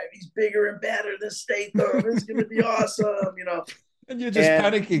 He's bigger and badder than Statham. It's going to be awesome," And you're just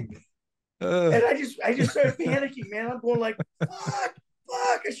panicking. And I just started panicking, man. I'm going like, fuck.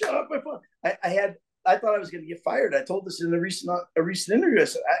 I shut off my phone. I thought I was going to get fired. I told this in a recent interview. I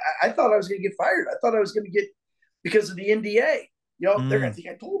said, I thought I was going to get fired. I thought I was going to get, because of the NDA. They're going to think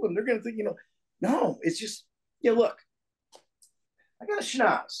I told them. They're going to think, no, it's just, look, I got a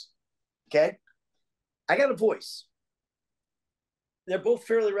schnoz, okay? I got a voice. They're both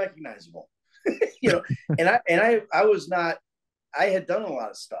fairly recognizable, and I was not, I had done a lot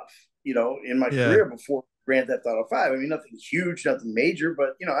of stuff, in my career before Grand Theft Auto 5. I mean, nothing huge, nothing major,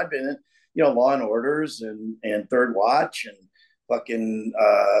 but, I'd been in, Law and Orders and Third Watch and fucking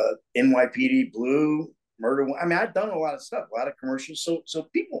NYPD Blue, Murder. I mean, I'd done a lot of stuff, a lot of commercials. So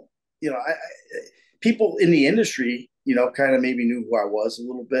people, people in the industry, kind of maybe knew who I was a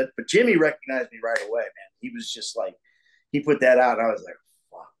little bit, but Jimmy recognized me right away, man. He was just like, he put that out, and I was like,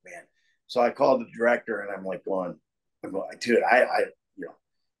 fuck, man. So I called the director, and I'm going, dude,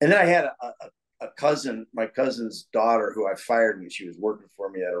 and then I had a cousin, my cousin's daughter, who I fired me. She was working for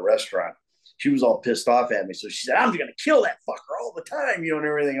me at a restaurant. She was all pissed off at me. So she said, "I'm going to kill that fucker all the time," and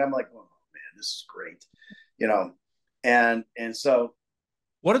everything. And I'm like, "Oh man, this is great." And so.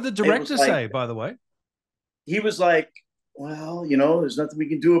 What did the director say, by the way? He was like, "Well, there's nothing we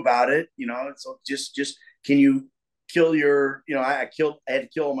can do about it. So just can you kill your, I had to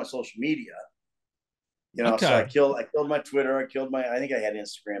kill all my social media. Okay. So I killed my Twitter. I think I had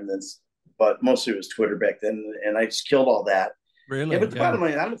Instagram then, but mostly it was Twitter back then. And I just killed all that. Really? Yeah, but the bottom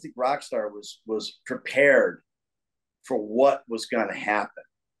line, I don't think Rockstar was prepared for what was going to happen.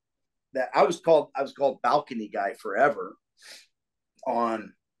 That I was called balcony guy forever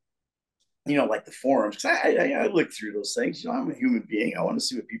on, like the forums. Cause I look through those things, I'm a human being. I want to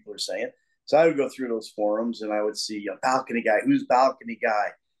see what people are saying. So I would go through those forums and I would see a balcony guy, who's balcony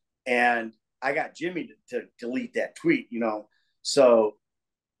guy. And I got Jimmy to delete that tweet, So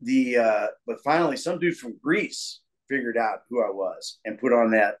but finally some dude from Greece figured out who I was and put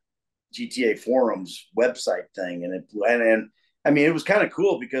on that GTA forums website thing. And I mean, it was kind of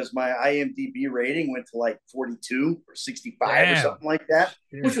cool because my IMDb rating went to like 42 or 65 or something like that,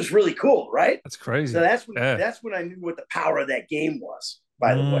 which was really cool, right? That's crazy. So that's when I knew what the power of that game was,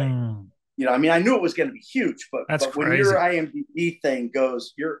 by the way. I mean, I knew it was going to be huge, but when your IMDb thing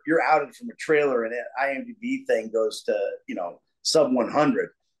goes, you're outed from a trailer and that IMDb thing goes to, sub 100.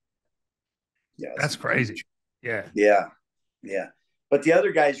 Yeah. That's crazy. Yeah. Yeah. But the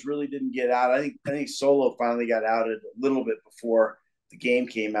other guys really didn't get out. I think Solo finally got outed a little bit before the game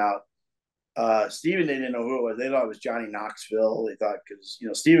came out. Steven, they didn't know who it was. They thought it was Johnny Knoxville. They thought because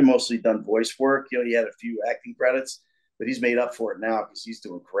Steven mostly done voice work. He had a few acting credits, but he's made up for it now because he's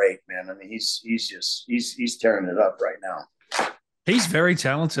doing great, man. I mean, he's tearing it up right now. He's very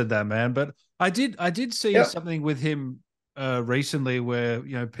talented, that man. But I did see something with him recently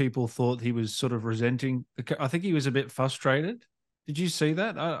where people thought he was sort of resenting. I think he was a bit frustrated. Did you see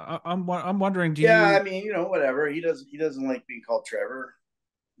that? I'm wondering. I mean, whatever. He doesn't like being called Trevor.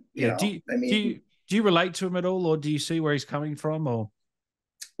 Do you relate to him at all, or do you see where he's coming from? Or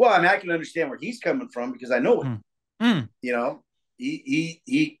well, I mean, I can understand where he's coming from because I know him. He I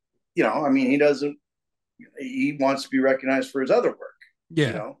mean, he doesn't. He wants to be recognized for his other work.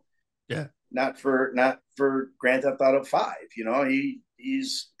 Yeah. Not for Grand Theft Auto 5.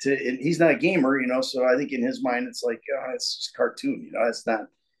 He's not a gamer. So I think in his mind it's like, it's just a cartoon. It's not.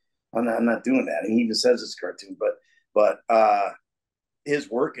 I'm not doing that. And he even says it's a cartoon, but his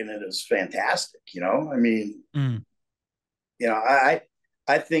work in it is fantastic. I mean,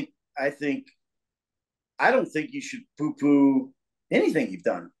 I think I don't think you should poo-poo anything you've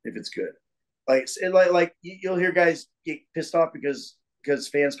done if it's good. Like you'll hear guys get pissed off because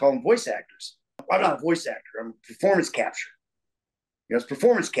fans call them voice actors. I'm not a voice actor. I'm performance capture. It's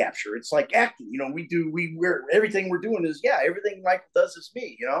performance capture. It's like acting. We're everything we're doing is everything Michael does is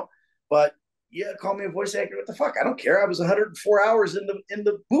me. But call me a voice actor. What the fuck? I don't care. I was 104 hours in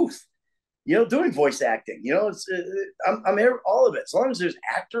the booth, doing voice acting. I'm all of it. As long as there's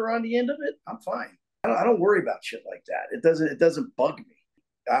actor on the end of it, I'm fine. I don't worry about shit like that. It doesn't bug me.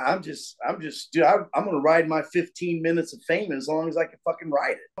 I'm just, dude, I'm going to ride my 15 minutes of fame as long as I can fucking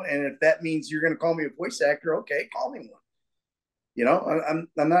ride it. And if that means you're going to call me a voice actor, okay, call me one.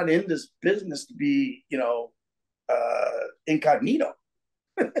 I'm not in this business to be, incognito.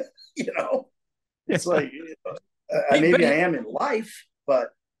 It's like, maybe I am in life, but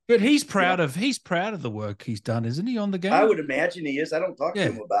he's proud of the work he's done, isn't he, on the game? I would imagine he is. I don't talk to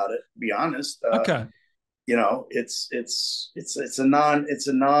him about it, to be honest. Okay. It's a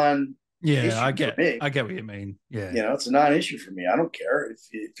non. Yeah, I get what you mean. Yeah, it's a non-issue for me. I don't care if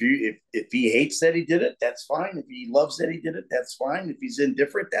he hates that he did it, that's fine. If he loves that he did it, that's fine. If he's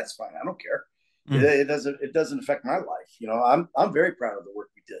indifferent, that's fine. I don't care. It doesn't affect my life. I'm very proud of the work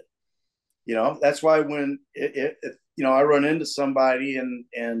we did. That's why when I run into somebody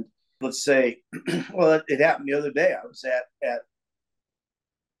and let's say, well, it happened the other day. I was at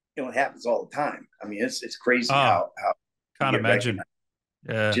it happens all the time. I mean, it's crazy how can't imagine.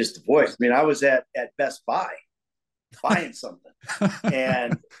 Yeah, just the voice. I mean, I was at Best Buy buying something,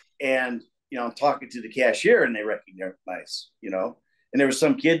 and I'm talking to the cashier, and they recognize, and there was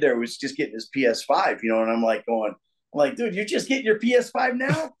some kid there who was just getting his PS5, and I'm like dude, you're just getting your PS5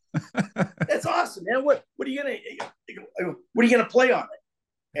 now? That's awesome, man. What are you gonna play on it?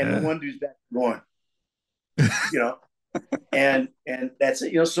 And the one dude's back going, and that's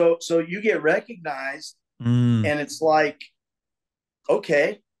it. So you get recognized, and it's like,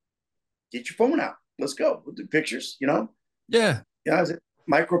 okay, get your phone out. Let's go. We'll do pictures, Yeah. I was at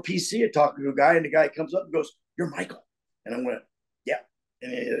Micro PC, talking to a guy, and the guy comes up and goes, "You're Michael." And I went, "Yeah."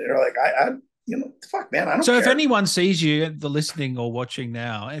 And they're like, I fuck, man, I don't care. If anyone sees you, the listening or watching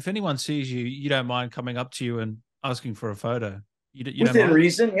now, if anyone sees you, you don't mind coming up to you and asking for a photo? You within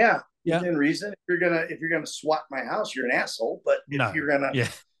reason, yeah. Within reason. If you're gonna swat my house, you're an asshole. But if you're gonna,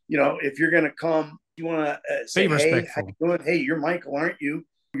 if you're gonna come, you want to say, be respectful. Hey, how you doing? Hey, you're Michael, aren't you?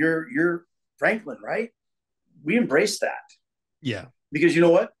 You're Franklin, right? We embrace that. Yeah. Because you know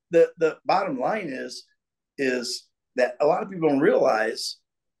what? The bottom line is that a lot of people don't realize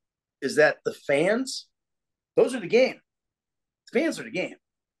is that the fans, those are the game. The fans are the game.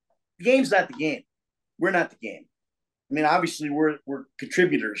 The game's not the game. We're not the game. I mean, obviously we're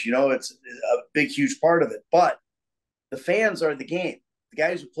contributors, it's a big, huge part of it, but the fans are the game. The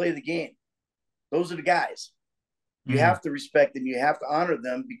guys who play the game, those are the guys. You have to respect them. You have to honor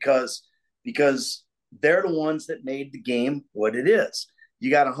them because they're the ones that made the game what it is.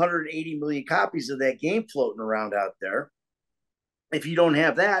 You got 180 million copies of that game floating around out there. If you don't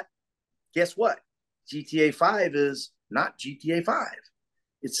have that, guess what? GTA 5 is not GTA 5.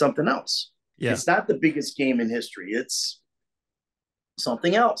 It's something else. Yeah. It's not the biggest game in history. It's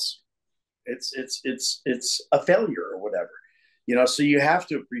something else. It's a failure or whatever. So you have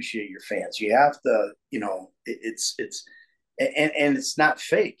to appreciate your fans. You have to, it's not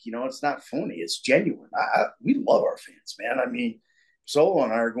fake. It's not phony. It's genuine. We love our fans, man. I mean, Solo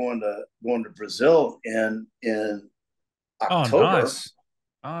and I are going to Brazil in October.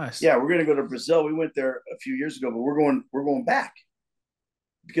 Oh, nice. Yeah, we're going to go to Brazil. We went there a few years ago, but we're going back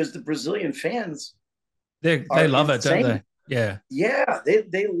because the Brazilian fans, they love it, don't they? Yeah. Yeah,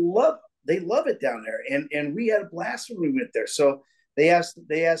 they love it down there, and we had a blast when we went there. So they asked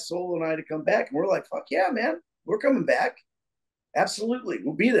Solo and I to come back, and we're like, fuck yeah, man, we're coming back. Absolutely,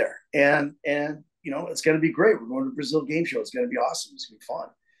 we'll be there, and it's going to be great. We're going to the Brazil game show. It's going to be awesome. It's going to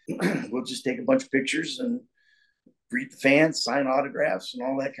be fun. We'll just take a bunch of pictures and greet the fans, sign autographs and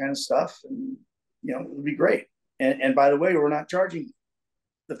all that kind of stuff. And, you know, it would be great. And by the way, we're not charging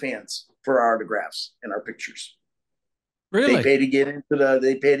the fans for our autographs and our pictures. Really? They pay to get into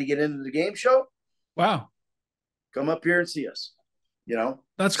the game show. Wow. Come up here and see us. You know,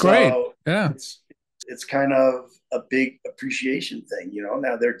 that's great. Yeah. It's kind of a big appreciation thing, you know.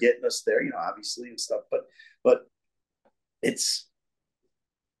 Now they're getting us there, you know, obviously and stuff, but it's,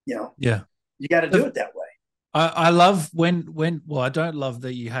 you know, yeah, you got to do it that way. I love when I don't love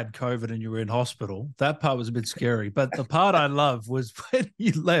that you had COVID and you were in hospital. That part was a bit scary, but the part I love was when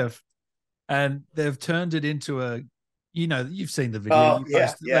you left and they've turned it into a, you know, you've seen the video.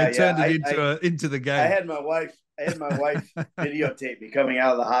 They turned it into the game. I had my wife videotape me coming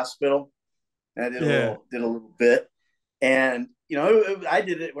out of the hospital, and I did a little bit, and you know, I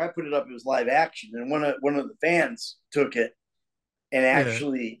did it. When I put it up, it was live action, and one of the fans took it and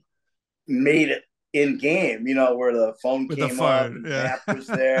actually made it in game. You know, where the phone came up, and the app was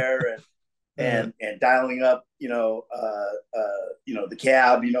there, and dialing up, you know, the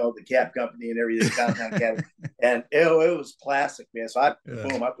cab, you know, the cab company and everything, downtown cab, and it was classic, man. So I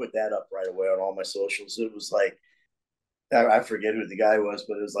put that up right away on all my socials. It was like, I forget who the guy was,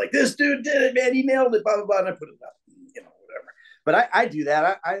 but it was like, this dude did it, man. He nailed it, blah, blah, blah. And I put it up, you know, whatever. But I do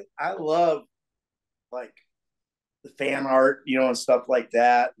that. I love, like, the fan art, you know, and stuff like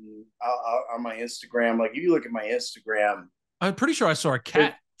that. And on my Instagram, like, if you look at my Instagram. I'm pretty sure I saw a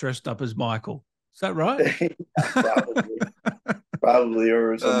cat dressed up as Michael. Is that right? Probably.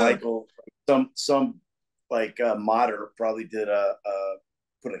 Or was a Michael, some like modder probably did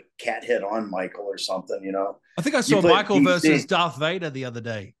put a cat head on Michael or something, you know. I think I saw Michael versus Darth Vader the other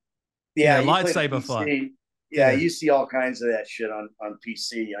day. Yeah, lightsaber fight. Yeah, you see all kinds of that shit on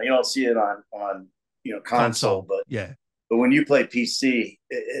PC. You know, you don't see it on you know, console. But when you play PC,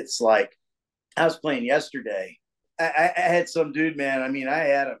 it's like, I was playing yesterday. I had some dude, man. I mean,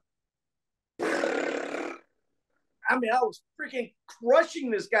 I was freaking crushing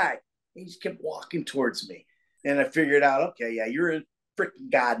this guy. He just kept walking towards me, and I figured out, okay, yeah, you're in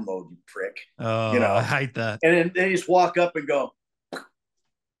freaking God mode, you prick. Oh, you know, I hate that. And then they just walk up and go.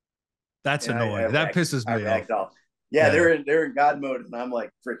 That's annoying. That pisses me off. Yeah, they're in God mode, and I'm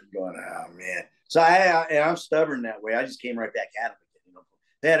like freaking going, oh man. So I'm stubborn that way. I just came right back at them. You know,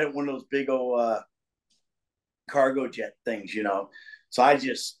 they had one of those big old cargo jet things, you know. So I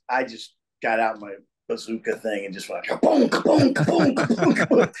just got out my bazooka thing and just went kaboom, kaboom, kaboom, kaboom,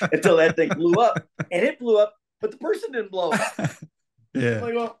 kaboom, until that thing blew up. And it blew up, but the person didn't blow up. I'm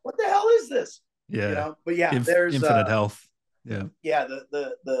like, well, what the hell is this? Yeah. You know, but yeah, there's infinite health. Yeah. Yeah,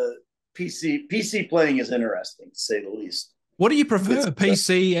 the PC playing is interesting, to say the least. What do you prefer,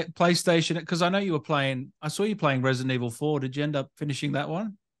 PC, PlayStation? Because I know you were playing. I saw you playing Resident Evil 4. Did you end up finishing that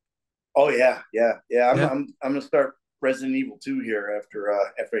one? Oh yeah. I'm gonna start Resident Evil 2 here after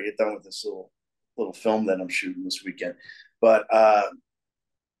I get done with this little film that I'm shooting this weekend. But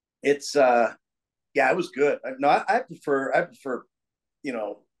it's it was good. I prefer you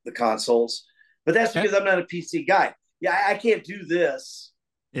know, the consoles, but that's because I'm not a PC guy. Yeah, I can't do this.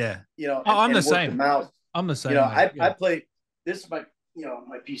 Yeah, you know. I'm the same. I'm the same. You know, I play. This is my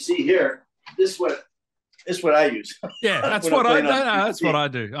PC here. This is what I use. Yeah, that's what I do. That's what I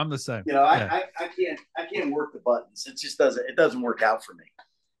do. I'm the same. You know, I can't work the buttons. It just doesn't work out for me.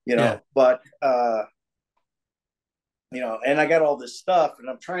 You know, but you know, and I got all this stuff, and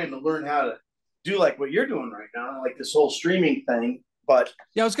I'm trying to learn how to do like what you're doing right now, like this whole streaming thing. But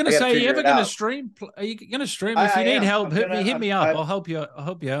yeah, I was going to say, are you ever going to stream? Are you going to stream? If you need help, hit me up. I'll help you. I'll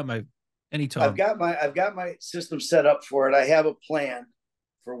help you out, mate. Anytime. I've got my system set up for it. I have a plan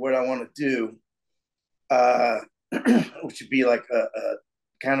for what I want to do, which would be like a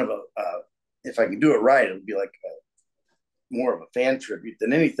kind of if I can do it right, it would be like more of a fan tribute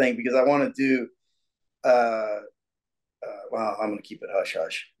than anything, because I want to do. Well, I'm going to keep it hush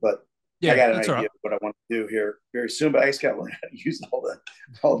hush, but I got an idea of what I want to do here very soon. But I just got to learn how to use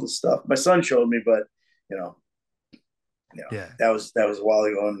all the stuff. My son showed me, but you know, that was a while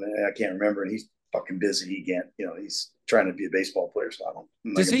ago, and I can't remember. And he's fucking busy. He can't, you know, he's trying to be a baseball player, so I'm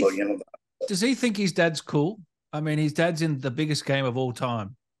not gonna plug in with that. Does he think his dad's cool? I mean, his dad's in the biggest game of all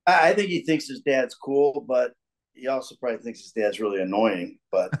time. I think he thinks his dad's cool, but he also probably thinks his dad's really annoying.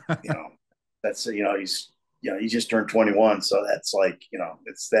 But you know, that's, you know, he just turned 21, so that's like, you know,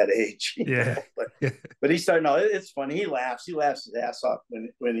 it's that age. Yeah. But he's starting. No, it's funny. He laughs his ass off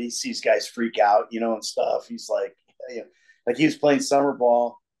when he sees guys freak out, you know, and stuff. He's like, you know, like he was playing summer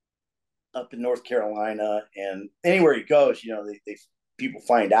ball up in North Carolina, and anywhere he goes, you know, they people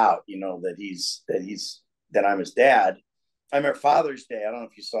find out, you know, that I'm his dad. I remember Father's Day. I don't know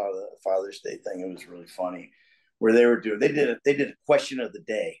if you saw the Father's Day thing. It was really funny. where they did a question of the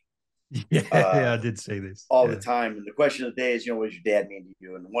day. Yeah, I did see this all the time. And the question of the day is, what does your dad mean to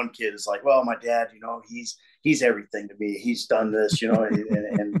you? And one kid is like, well, my dad, he's everything to me. He's done this, and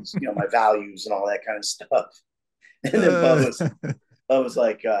he's, my values and all that kind of stuff. And then Bubba's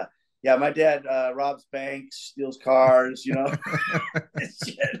like, yeah, my dad robs banks, steals cars, shit.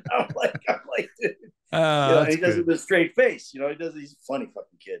 I'm like, dude. He does it with a straight face. He's a funny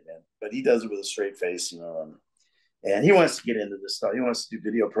fucking kid, man. But he does it with a straight face, and he wants to get into this stuff. He wants to do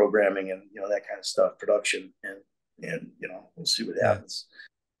video programming and that kind of stuff, production, and we'll see what happens.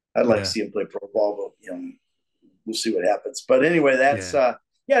 I'd like to see him play pro ball, but we'll see what happens. But anyway, that's I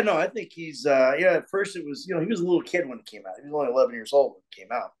think he's at first it was he was a little kid when it came out. He was only 11 years old when it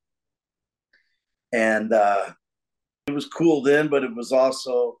came out, and it was cool then, but it was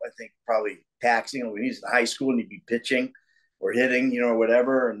also, I think, probably taxing when he's in high school and he'd be pitching or hitting, or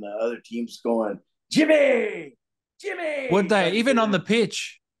whatever, and the other team's going, Jimmy. Would they even on the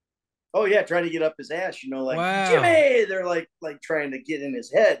pitch? Oh yeah, trying to get up his ass, like wow. Jimmy. They're like trying to get in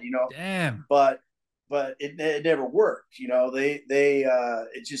his head, Damn. But it never worked, They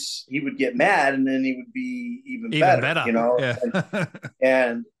it just he would get mad and then he would be even better. Yeah.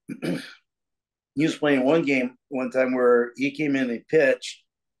 and he was playing one game one time where he came in and pitched.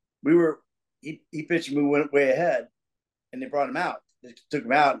 He pitched and we went way ahead, and they brought him out. They took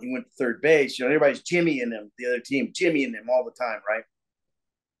him out and he went to third base. Everybody's jimmying him, the other team jimmying him all the time, right?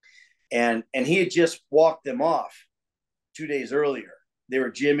 And he had just walked them off 2 days earlier. They were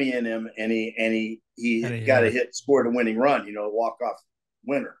jimmying him, and he got a hit, scored a winning run, walk off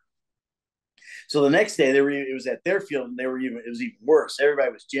winner. So the next day it was at their field, and it was even worse.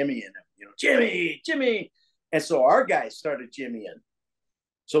 Everybody was jimmying him, Jimmy. And so our guys started jimmying.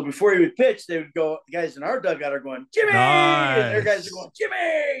 So before he would pitch, they would go, the guys in our dugout are going, Jimmy! Nice. And their guys are going,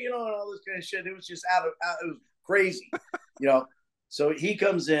 Jimmy! And all this kind of shit. It was just it was crazy, So he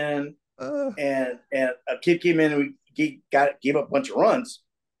comes in, and a kid came in and gave up a bunch of runs.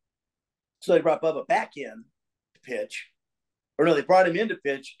 So they brought Bubba back in to pitch. Or no, they brought him in to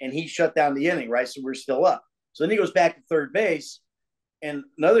pitch, and he shut down the inning, right? So we're still up. So then he goes back to third base, and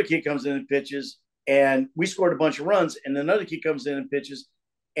another kid comes in and pitches, and we scored a bunch of runs, and another kid comes in and pitches,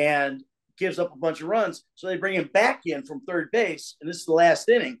 and gives up a bunch of runs. So they bring him back in from third base, and this is the last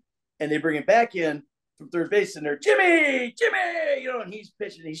inning, and they bring him back in from third base, and they're Jimmy, and he's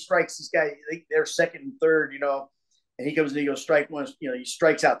pitching, and he strikes this guy. They're second and third, and he comes in, he goes strike one, he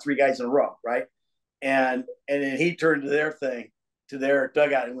strikes out three guys in a row, right? And then he turned to their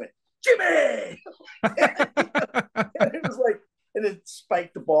dugout and went, Jimmy! And it was like, and then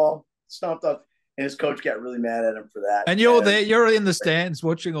spiked the ball, stomped off. And his coach got really mad at him for that. And you're there, you're in the stands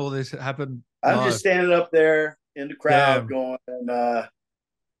watching all this happen. I'm just standing up there in the crowd going, yeah,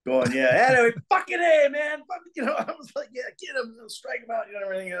 anyway, fucking A, man. I was like, yeah, get him, strike him out,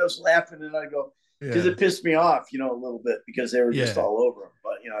 everything. I was laughing, and I go, because it pissed me off, a little bit, because they were just all over him.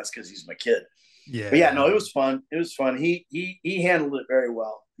 But, it's because he's my kid. Yeah. But yeah, no, it was fun. It was fun. He handled it very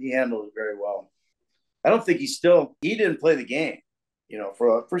well. I don't think he didn't play the game.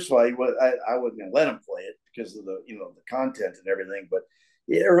 First of all, I wasn't going to let him play it because of the the content and everything. But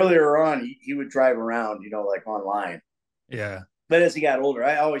earlier on, he would drive around, like online. Yeah. But as he got older,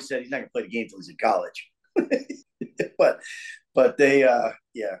 I always said he's not going to play the game until he's in college. but they,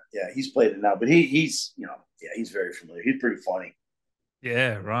 he's played it now. But he's very familiar. He's pretty funny.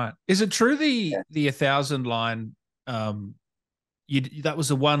 Yeah, right. Is it true the 1,000 line? That was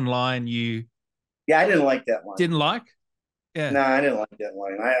the one line you. Yeah, I didn't like that line. Didn't like. Yeah. No, I didn't like that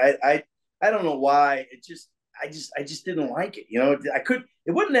line. I don't know why. I just didn't like it.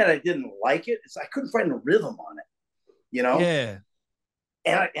 It wasn't that I didn't like it. It's I couldn't find the rhythm on it. Yeah.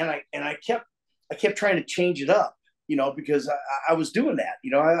 And I kept trying to change it up. Because I was doing that.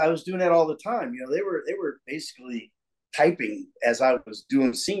 I was doing that all the time. They were basically typing as I was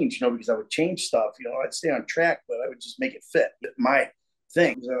doing scenes. Because I would change stuff. I'd stay on track, but I would just make it fit my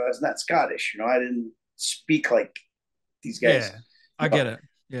thing. I was not Scottish. I didn't speak like these guys. Yeah, I get it.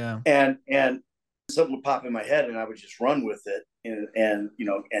 Yeah. And something would pop in my head and I would just run with it and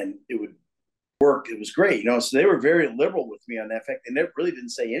it would work. It was great. So they were very liberal with me on that fact. They never really didn't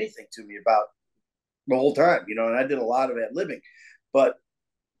say anything to me about the whole time, and I did a lot of ad-libbing. But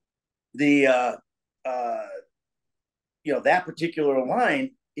the that particular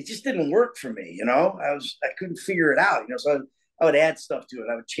line, it just didn't work for me. I couldn't figure it out, so I would add stuff to it.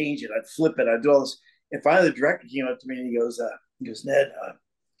 I would change it. I'd flip it. I'd do all this. And finally, the director came up to me and he goes, Ned,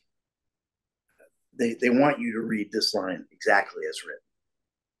 they want you to read this line exactly as written.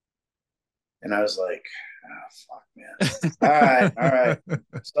 And I was like, oh, fuck, man. All right.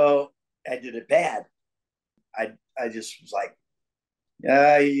 So I did it bad. I just was like,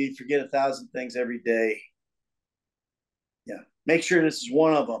 yeah, you forget 1,000 things every day. Yeah, make sure this is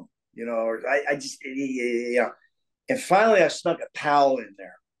one of them. Or I just, And finally, I snuck a towel in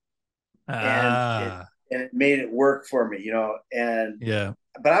there, and it made it work for me. And yeah.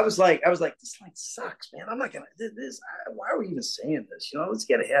 But I was like, this line sucks, man. I'm not gonna do this. Why are we even saying this? Let's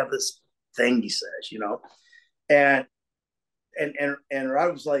get to have this thing he says. And I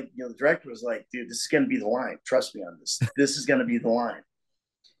was like, the director was like, dude, this is gonna be the line. Trust me on this. This is gonna be the line.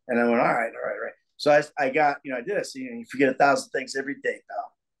 And I went, all right. So I got, I did. I said, you forget 1,000 things every day,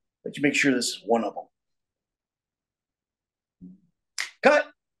 pal, but you make sure this is one of them. Cut.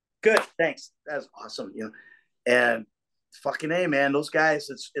 Good. Thanks. That's awesome. And fucking A, man, those guys,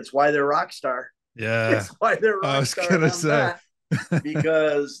 it's why they're Rockstar. Yeah. It's why they're Rockstar. I was gonna say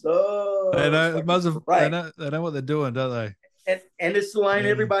because they know what they're doing, don't they? And it's the line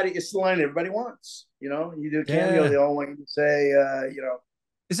everybody wants. You do a cameo, they all want you to say,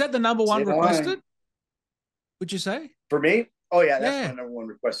 Is that the number one requested? Would you say? For me? Oh yeah, that's my number one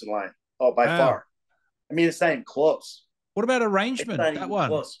requested line. Oh, by far. I mean, it's not even close. What about arrangement? That one.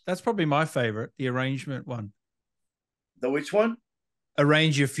 Close. That's probably my favorite, the arrangement one. The which one?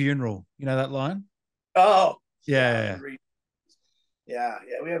 Arrange your funeral. You know that line? Oh. Yeah. Yeah.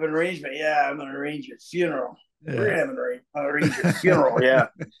 We have an arrangement. Yeah, I'm gonna arrange your funeral. Yeah. We're gonna have an arrange your funeral. Yeah.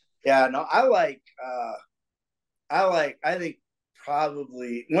 Yeah. No, I think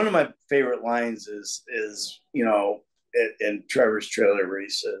probably one of my favorite lines is in Trevor's trailer where he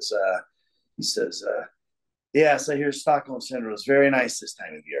says, yes, I hear Stockholm Syndrome is very nice this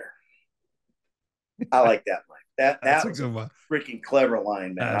time of year. I like that line. That was a good one. Freaking clever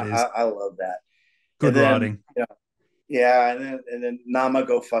line, man. I love that. Good writing. Yeah, and then Nama,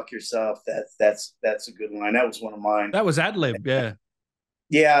 go fuck yourself. That's a good line. That was one of mine. That was ad lib, yeah.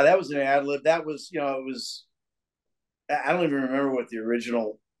 Yeah, that was an ad lib. That was, it was. I don't even remember what the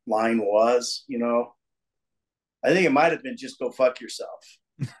original line was. I think it might have been just go fuck yourself,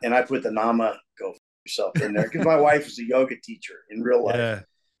 and I put the Nama go fuck yourself in there because my wife was a yoga teacher in real life,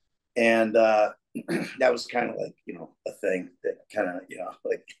 and that was kind of like a thing that kind of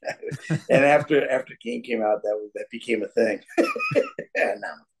like. And after Game came out, that became a thing. And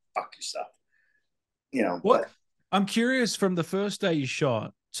now fuck yourself. What? I'm curious, from the first day you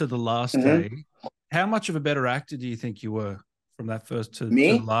shot to the last day, how much of a better actor do you think you were from that first to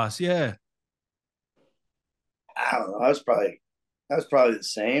the last? Yeah. I don't know. I was probably the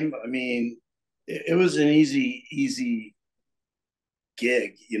same. I mean, it was an easy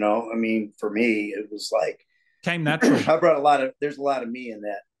gig, I mean, for me, it was like came natural. I brought there's a lot of me in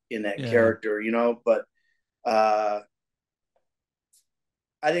that character, but I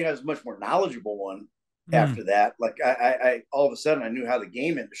think I was a much more knowledgeable one after that. Like I all of a sudden I knew how the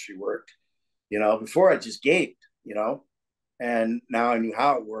game industry worked. Before I just gaped, and now I knew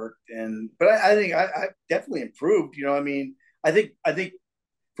how it worked. But I think I definitely improved. I mean, I think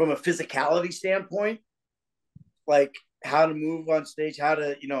from a physicality standpoint, like how to move on stage, how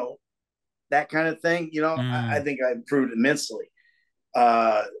to, that kind of thing, I think I improved immensely.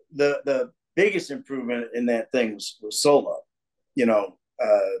 The biggest improvement in that thing was Solo,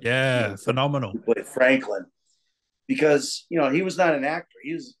 phenomenal. Who played Franklin. Because he was not an actor.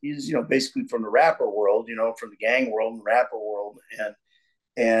 He's basically from the rapper world, from the gang world and rapper world,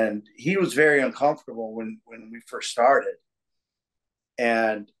 and he was very uncomfortable when we first started,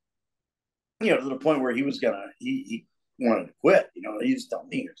 and to the point where he wanted to quit. He just told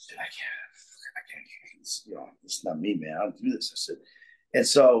me, I can't. It's not me, man. I don't do this. I said, and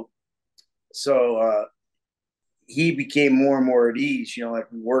so he became more and more at ease.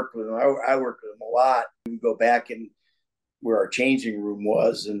 Like we worked with him. I worked with him a lot. We go back and where our changing room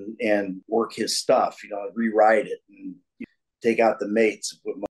was and work his stuff, rewrite it and take out the mates and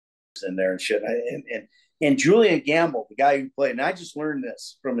put my in there and shit. And Julian Gamble, the guy who played, and I just learned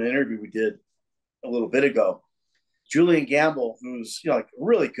this from an interview we did a little bit ago. Julian Gamble, who's like a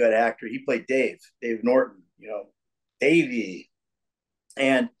really good actor, he played Dave Norton, Davey,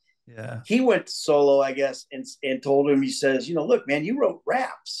 and he went solo, I guess, and told him, he says, look, man, you wrote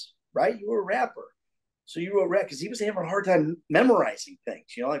raps, right? You were a rapper. So you wrote rap, because he was having a hard time memorizing things.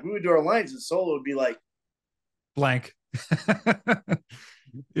 Like we would do our lines and Solo would be like blank.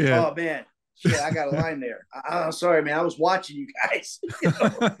 Oh man, shit, I got a line there. I'm sorry, man. I was watching you guys.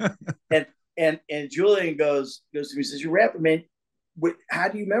 And Julian goes to me, says, "You're rapping, man. How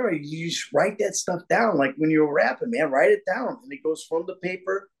do you remember? You just write that stuff down. Like when you're rapping, man, write it down, and it goes from the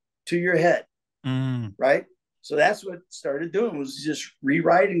paper to your head, right?" So that's what started doing, was just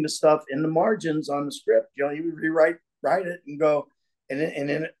rewriting the stuff in the margins on the script. He would write it and go, and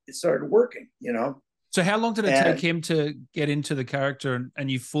then it started working, So how long did it take him to get into the character and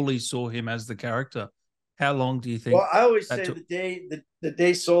you fully saw him as the character? How long do you think? Well, I always say the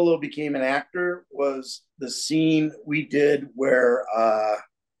day Solo became an actor was the scene we did where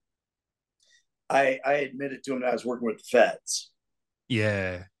I admitted to him that I was working with the feds.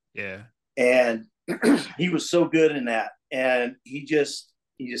 Yeah, yeah. And he was so good in that, and he just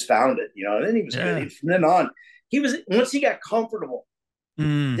found it, you know. And then he was good. From then on, once he got comfortable.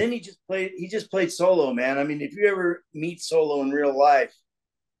 Then he just played Solo, man. I mean, if you ever meet Solo in real life,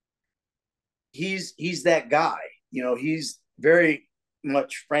 he's that guy. You know, he's very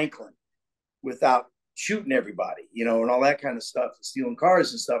much Franklin without shooting everybody, you know, and all that kind of stuff, stealing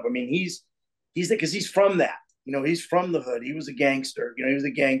cars and stuff. I mean, he's because he's from that. You know, he's from the hood. He was a gangster. You know, he was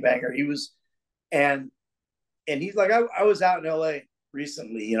a gangbanger. He was, and he's like, I was out in L.A.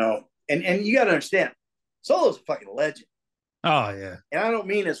 recently, you know, and you got to understand, Solo's a fucking legend. Oh yeah, and I don't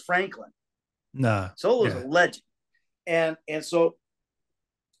mean as Franklin. No, Solo's a legend, and so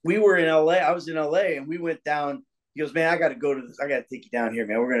we were in L.A. I was in L.A. and we went down. He goes, man, I got to go to this. I got to take you down here,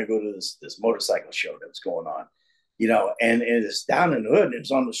 man. We're going to go to this motorcycle show that was going on, you know, and it's down in the hood and it's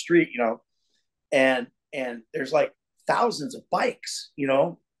on the street, you know, and there's like thousands of bikes, you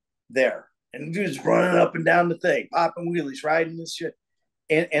know, there, and dudes running up and down the thing, popping wheelies, riding this shit,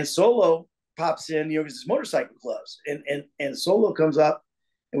 and Solo pops in, you know, because it's motorcycle clubs, and Solo comes up,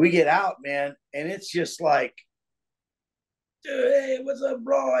 and we get out, man, and it's just like, hey, what's up,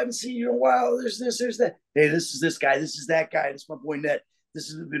 bro? I haven't seen you in a while. There's this, there's that. Hey, this is this guy. This is that guy. This is my boy Ned. This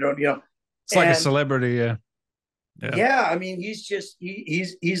is, you know. It's like a celebrity, yeah. Yeah, I mean, he's just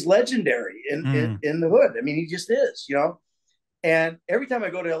he's legendary in the hood. I mean, he just is, you know. And every time I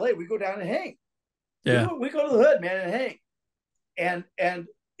go to LA, we go down and hang. Yeah, we go to the hood, man, and hang. And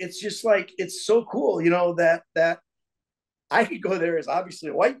it's just like, it's so cool, you know, that I could go there as obviously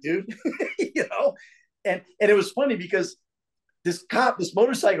a white dude, you know. And it was funny because this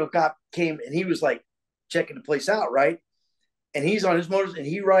motorcycle cop came and he was like checking the place out, right? And he's on his motor and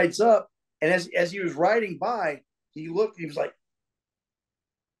he rides up. And as he was riding by, he looked, he was like,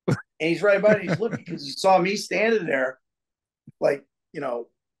 and he's riding by and he's looking because he saw me standing there, like, you know,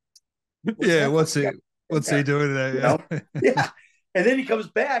 what's he doing there? You know? Yeah. And then he comes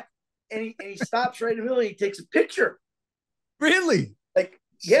back and he stops right in the middle and he takes a picture. Really? Like,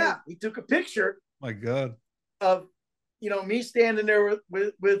 yeah, he took a picture. My God. Of, you know, me standing there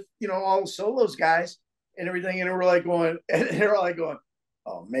with you know, all the Solos guys and everything, and we're like going, and they're all like going,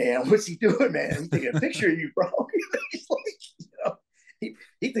 oh man, what's he doing, man? He's taking a picture of you, bro. He's like, you know,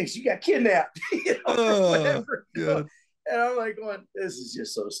 he thinks you got kidnapped, you know, or whatever. You know? And I'm like going, this is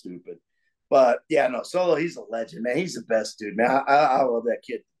just so stupid. But yeah, no, Solo, he's a legend, man. He's the best dude, man. I love that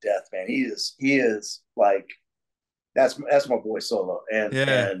kid to death, man. He is like, that's my boy Solo,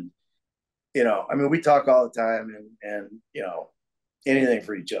 and you know, I mean, we talk all the time, and you know, anything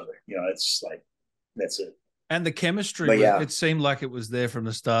for each other. You know, it's just like, that's it. And the chemistry, it seemed like it was there from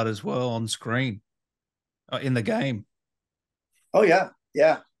the start as well on screen, in the game. Oh yeah,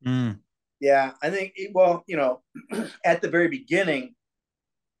 yeah, yeah. I think, well, you know, at the very beginning,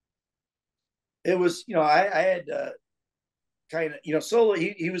 it was, you know, I had kind of, you know, Solo.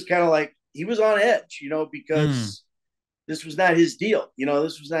 He was kind of like, he was on edge, you know, because. This was not his deal, you know.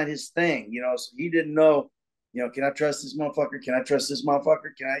 This was not his thing, you know. So he didn't know, you know, can I trust this motherfucker? Can I trust this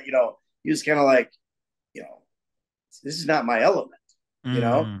motherfucker? Can I, you know? He was kind of like, you know, this is not my element, you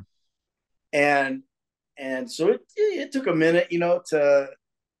know. And so it took a minute, you know, to,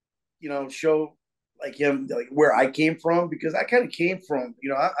 you know, show like him, like where I came from, because I kind of came from, you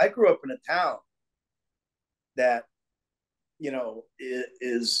know, I grew up in a town that, you know,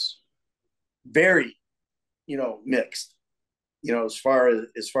 is very, you know, mixed, you know, as far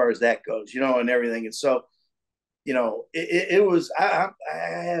as that goes, you know, and everything. And so, you know, it was, I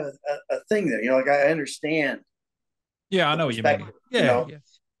have a thing there, you know, like I understand. Yeah, I know what you mean. Yeah, you know?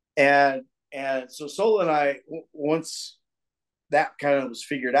 Yeah. And so Solo and I, once that kind of was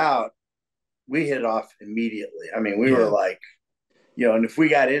figured out, we hit it off immediately. I mean, we were like, you know, and if we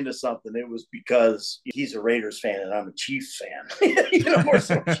got into something, it was because he's a Raiders fan and I'm a Chiefs fan, you know, or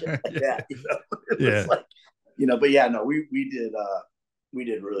some shit like that, you know. It was like, you know, but yeah, no, we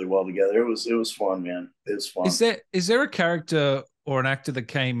did really well together. It was fun, man. It was fun. Is there a character or an actor that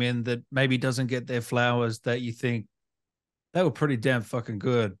came in that maybe doesn't get their flowers that you think they were pretty damn fucking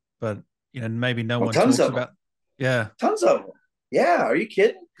good, but you know, maybe no one talks about? Yeah, tons of them. Yeah, are you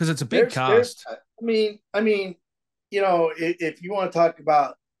kidding? Because it's a big cast. I mean, you know, if you want to talk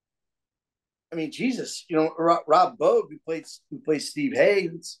about, I mean, Jesus, you know, Rob Bogue, who plays Steve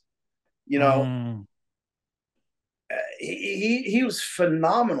Haynes, you know. he was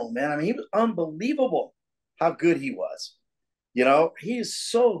phenomenal, man. I mean, he was unbelievable how good he was. You know, he's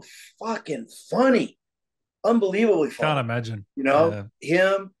so fucking funny, unbelievably funny. Can't imagine. You know,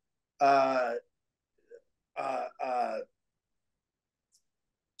 him,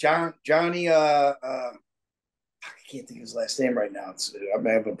 Johnny, I can't think of his last name right now. I'm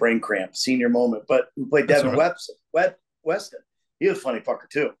having a brain cramp, senior moment. But who played Devin Weston? He was a funny fucker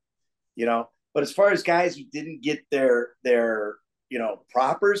too, you know. But as far as guys who didn't get their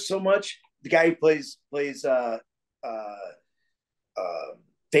propers so much, the guy who plays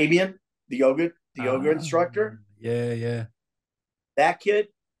Fabian, the yoga instructor. Yeah. That kid,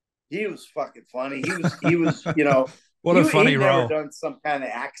 he was fucking funny. He was, what a funny role. Never done some kind of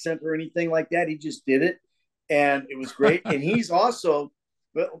accent or anything like that. He just did it, and it was great. And he's also,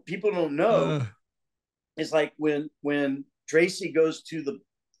 but people don't know, it's like when Tracy goes to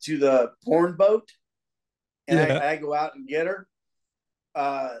the porn boat, and I go out and get her.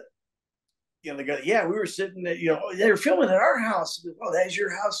 They go, yeah, we were sitting at, they were filming at our house. Oh, that's your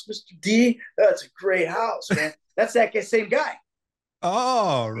house, Mr. D? That's a great house, man. That's that same guy.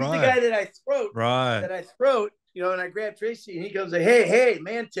 Oh, right. He's the guy that I throat. Right. That I throat, and I grab Tracy and he goes, hey,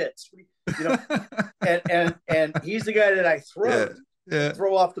 man tits. And he's the guy that I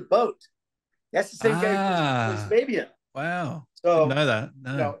throw off the boat. That's the same guy who plays Fabian. Wow. So didn't know that.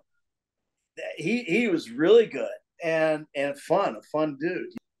 No. He was really good and a fun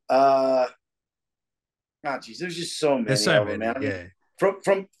dude. Geez, there's just so many of them, man. I mean,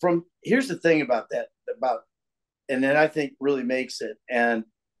 from here's the thing about that, and then I think really makes it. And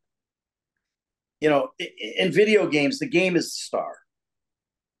in video games, the game is the star,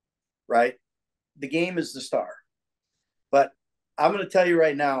 right? The game is the star. But I'm going to tell you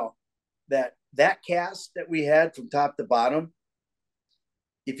right now that cast that we had from top to bottom,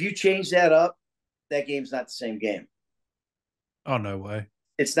 if you change that up, that game's not the same game. Oh, no way.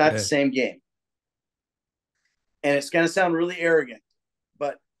 It's not the same game. And it's going to sound really arrogant,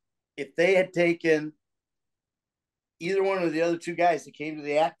 but if they had taken either one of the other two guys that came to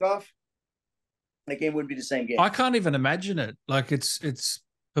the act off, that game wouldn't be the same game. I can't even imagine it. Like it's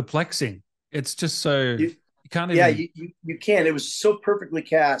perplexing. It's just so you can't even. Yeah, you can't. It was so perfectly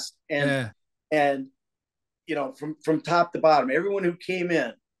cast, and from top to bottom, everyone who came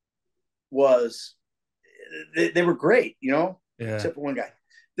in was they were great. Except for one guy.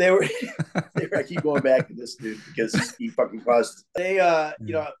 They were I keep going back to this dude because he fucking caused it.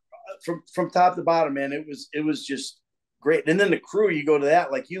 From top to bottom, man, it was just great. And then the crew, you go to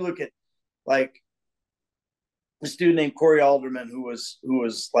that, like you look at like this dude named Corey Alderman, who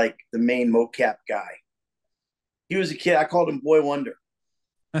was like the main mocap guy. He was a kid. I called him Boy Wonder.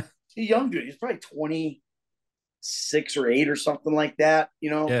 He's a young dude. He's probably 26 or 8 or something like that.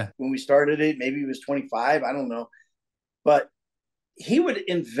 When we started it, maybe he was 25. I don't know, but he would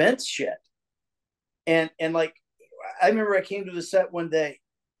invent shit. And like, I remember I came to the set one day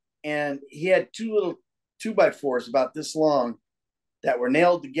and he had 2 little 2x4s about this long that were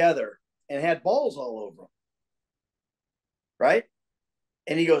nailed together and had balls all over them. Right.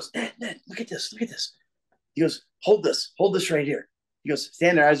 And he goes, Ned, look at this. He goes, hold this right here. He goes,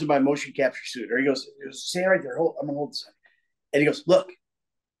 stand there. I was in my motion capture suit. Or he goes, stand right there. I'm going to hold this. And he goes, look.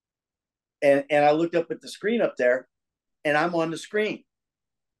 And I looked up at the screen up there and I'm on the screen.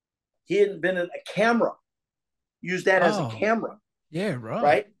 He hadn't been in a camera. Use that as a camera. Yeah, right.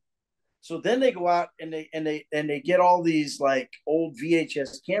 Right. So then they go out and they get all these like old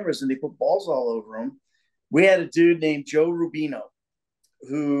VHS cameras and they put balls all over them. We had a dude named Joe Rubino,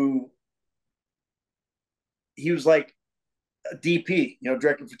 who he was like a DP,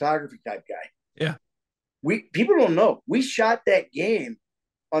 director of photography type guy. Yeah. People don't know. We shot that game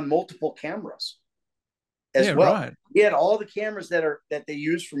on multiple cameras as well. Right. We had all the cameras that they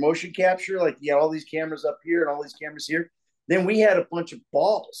use for motion capture. Like you had all these cameras up here and all these cameras here. Then we had a bunch of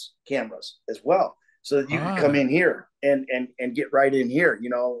balls cameras as well, so that you could come in here and get right in here,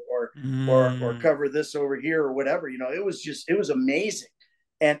 or cover this over here or whatever. It was amazing.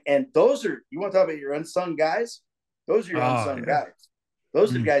 And those are, you want to talk about your unsung guys? Those are your unsung guys.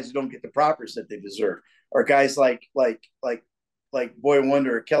 Those are the guys who don't get the propers that they deserve. Or guys like Boy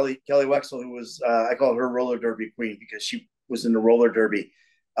Wonder, Kelly Wexel, who was I call her roller derby queen because she was in the roller derby.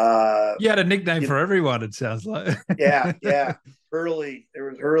 You had a nickname for everyone, it sounds like. yeah. Hurley.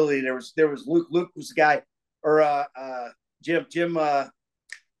 There was Luke. Luke was the guy, or Jim, the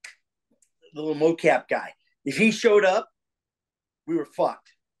little mocap guy. If he showed up, we were fucked.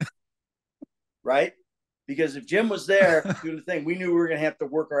 Right? Because if Jim was there doing the thing, we knew we were gonna have to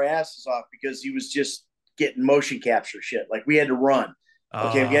work our asses off because he was just getting motion capture shit. Like we had to run.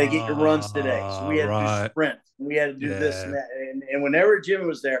 Okay, we got to get your runs today. So we had to do sprints. We had to do this and that. And whenever Jimmy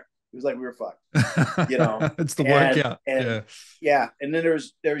was there, it was like we were fucked. It's the workout. And and then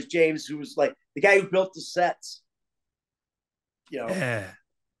there was James, who was like the guy who built the sets.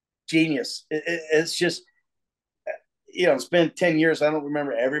 Genius. It's just, it's been 10 years. I don't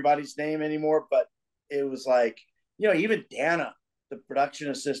remember everybody's name anymore, but it was like, even Dana, the production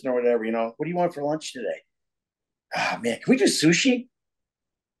assistant or whatever, what do you want for lunch today? Oh man, can we do sushi?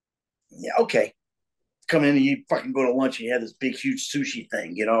 Yeah, okay. Come in and you fucking go to lunch and you have this big, huge sushi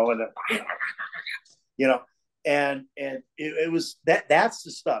thing, and it was that's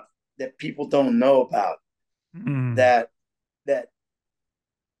the stuff that people don't know about that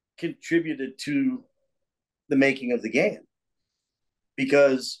contributed to the making of the game.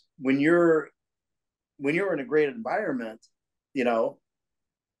 Because when you're in a great environment,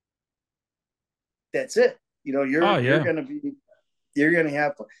 that's it. You're gonna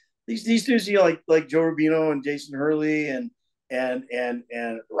have fun. These dudes, like Joe Rubino and Jason Hurley and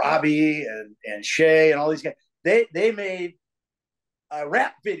Robbie and Shay and all these guys, they made a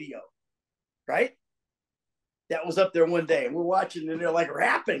rap video, right? That was up there one day, and we're watching, and they're like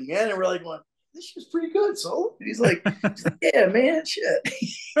rapping, man, and we're like going, "This shit's pretty good." So he's like, "Yeah, man, shit,"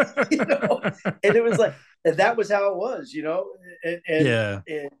 And it was like, and that was how it was,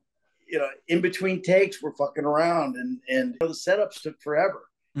 and in between takes, we're fucking around, and the setups took forever.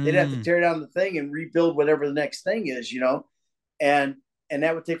 They'd have to tear down the thing and rebuild whatever the next thing is, and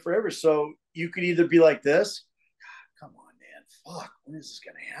that would take forever. So you could either be like this, God, come on, man, fuck, when is this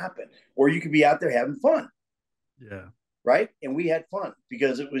going to happen? Or you could be out there having fun. Yeah. Right. And we had fun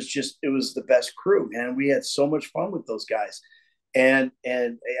because it was the best crew, man. We had so much fun with those guys. And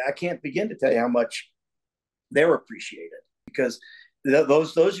I can't begin to tell you how much they were appreciated, because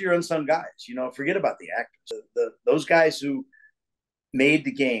those are your unsung guys, forget about the actors, those guys who made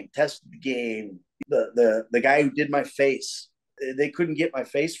the game, tested the game, the guy who did my face. They couldn't get my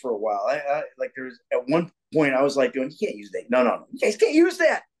face for a while. I like, there was at one point I was like, you can't use that. No, you guys can't use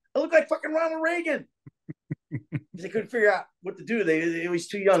that. I look like fucking Ronald Reagan. They couldn't figure out what to do. He's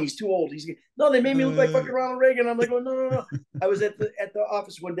too young. He's too old. They made me look like fucking Ronald Reagan. I'm like, oh, no. I was at the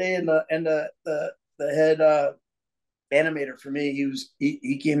office one day, and the head animator for me,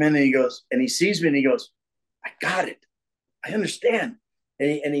 he came in and he goes, and he sees me and he goes, I got it. I understand.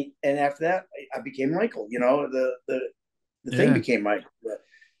 And after that, I became Michael. The thing became Michael.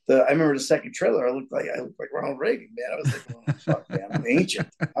 I remember the second trailer. I looked like Ronald Reagan, man. I was like, oh, fuck, man, I'm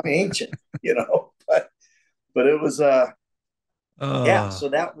ancient. But it was so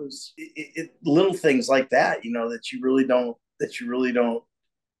that was little things like that, that you really don't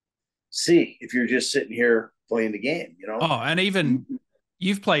see if you're just sitting here playing the game, and even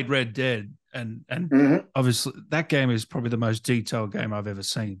you've played Red Dead, and obviously that game is probably the most detailed game I've ever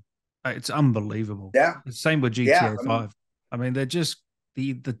seen. It's unbelievable. Yeah. Same with GTA 5. I mean, they're just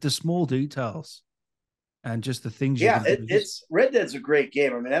the small details and just the things. It's Red Dead's a great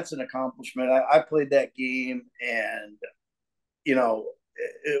game. I mean, that's an accomplishment. I played that game, and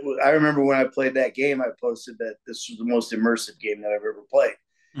I remember when I played that game, I posted that this was the most immersive game that I've ever played,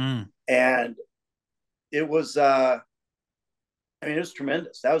 and it was. It was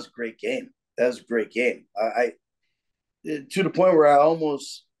tremendous. That was a great game. I to the point where I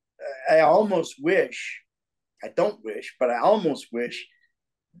almost wish. I don't wish, but I almost wish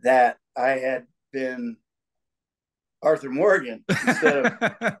that I had been Arthur Morgan instead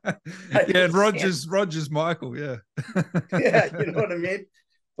of Rogers Michael, yeah, you know what I mean.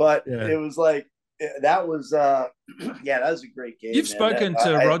 But it was like that was that was a great game. You've spoken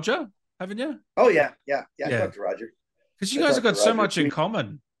to Roger, haven't you? Oh yeah. I talked to Roger because you guys have got so much in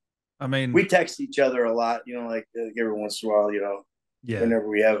common. I mean, we text each other a lot, like every once in a while, whenever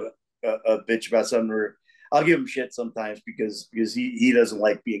we have a bitch about something, or I'll give him shit sometimes because he doesn't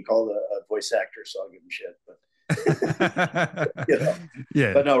like being called a voice actor, so I'll give him shit. But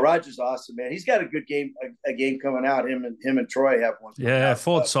yeah. But no, Roger's awesome, man. He's got a good game, a game coming out. Him and Troy have one. Yeah,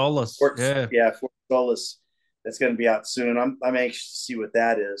 Fort Solis. Fort Solis. That's going to be out soon. I'm anxious to see what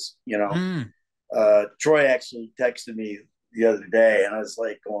that is. Troy actually texted me the other day, and I was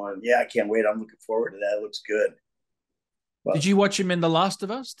like, going, "Yeah, I can't wait. I'm looking forward to that. It looks good." But, did you watch him in The Last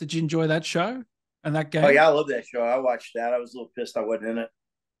of Us? Did you enjoy that show and that game? Oh yeah, I love that show. I watched that. I was a little pissed I wasn't in it.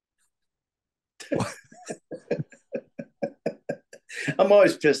 I'm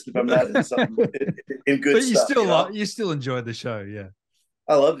always pissed if I'm not in something in good but stuff. You still enjoyed the show, yeah.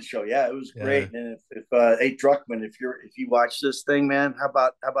 I love the show. Yeah, it was great. And if hey Druckmann, if you watch this thing, man, how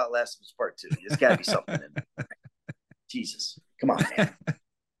about Last of Us Part 2? There's got to be something in there. Jesus, come on, man.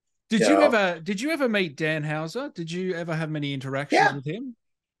 Did you ever meet Dan Houser? Did you ever have many interactions with him?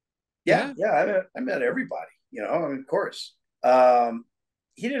 Yeah. I met everybody. I mean, of course.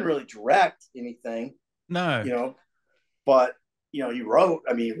 He didn't really direct anything. No. But he wrote.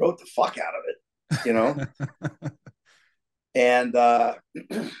 I mean, he wrote the fuck out of it. And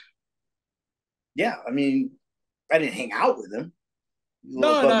yeah, I mean, I didn't hang out with him.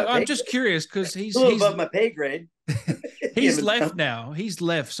 No, I'm just curious because he's above my pay grade. He's left now. He's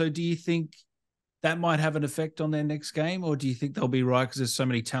left. So do you think that might have an effect on their next game, or do you think they'll be right because there's so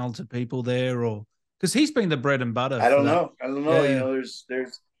many talented people there, or because he's been the bread and butter? I don't know. Yeah.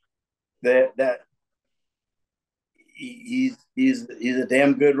 There's that he's a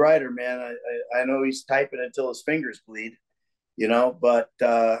damn good writer, man. I know he's typing until his fingers bleed, but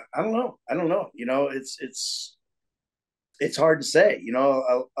I don't know. It's hard to say.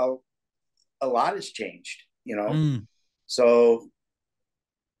 A lot has changed. So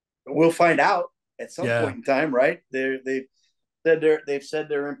we'll find out at some point in time, right? They've said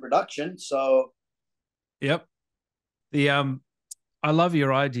they're in production. So, yep. I love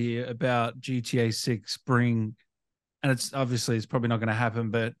your idea about GTA 6 and it's probably not going to happen,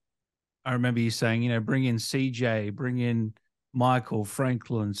 but I remember you saying, bring in CJ, bring in Michael,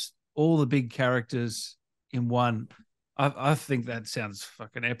 Franklin, all the big characters in one. I think that sounds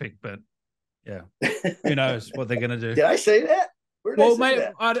fucking epic, but yeah, who knows what they're going to do. Did I say that? I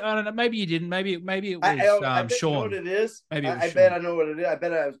don't know. Maybe you didn't. Maybe it was I bet Sean. You know what it is? Maybe it was I bet I know what it is. I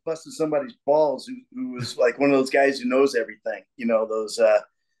bet I was busting somebody's balls who was like one of those guys who knows everything. Those.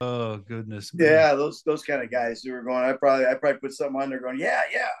 Oh goodness. Yeah, those kind of guys who are going. I probably put something on there going. Yeah,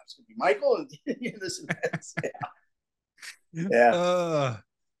 it's gonna be Michael and this and that. Yeah.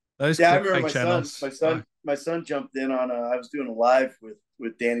 Those I remember channels. My son jumped in on I was doing a live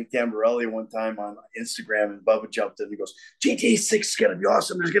with Danny Tamborelli one time on Instagram, and Bubba jumped in and he goes, GTA 6 is going to be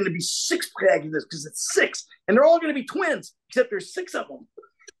awesome. There's going to be 6 protagonists because it's 6, and they're all going to be twins, except there's 6 of them.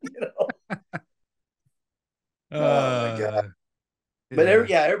 Oh my God. But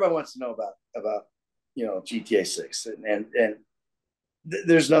everybody wants to know about GTA 6, and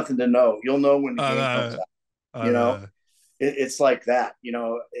there's nothing to know. You'll know when the game comes out. It's like that.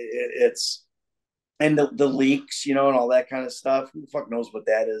 It's and the leaks, and all that kind of stuff. Who the fuck knows what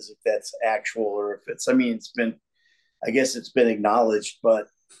that is? If that's actual or if it's. I mean, I guess it's been acknowledged, but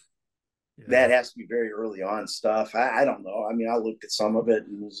that has to be very early on stuff. I don't know. I mean, I looked at some of it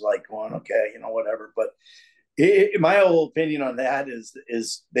and was like, going, okay, whatever. But my whole opinion on that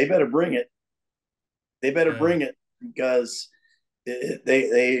is they better bring it. They better bring it because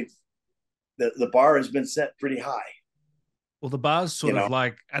the bar has been set pretty high. Well, the bar's sort of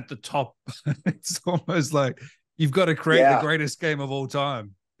like at the top. It's almost like you've got to create the greatest game of all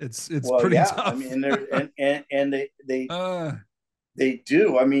time. It's pretty tough. I mean, they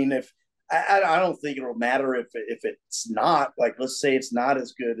do. I mean, if I don't think it'll matter if it's not, like, let's say it's not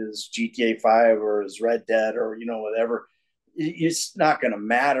as good as GTA 5 or as Red Dead or whatever. It's not going to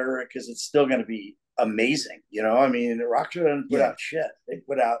matter because it's still going to be amazing. I mean, Rockstar doesn't put out shit. They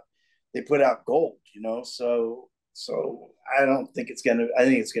put out gold. So I don't think it's gonna. I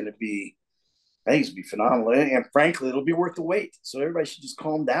think it's gonna be phenomenal, and frankly, it'll be worth the wait. So everybody should just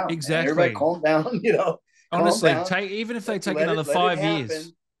calm down. Exactly, everybody calm down. Honestly, even if they take another 5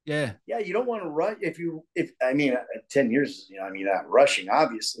 years. Yeah, you don't want to rush. If 10 years, not rushing,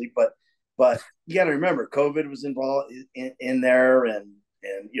 obviously, but you got to remember, COVID was involved in there, and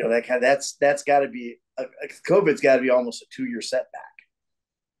that kind of that's got to be COVID's got to be almost a 2-year setback.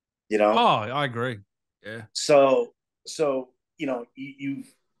 Oh, I agree. Yeah. So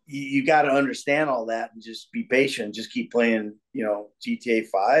you got to understand all that and just be patient. Just keep playing, GTA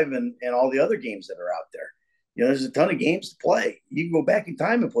 5 and all the other games that are out there. There's a ton of games to play. You can go back in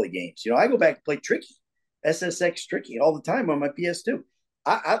time and play games. I go back and play Tricky, SSX Tricky all the time on my PS2.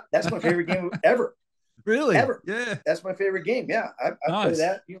 That's my favorite game ever. Really? Ever. Yeah. That's my favorite game. Yeah. I play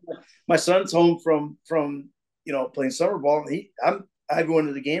that. My son's home from playing summer ball. I go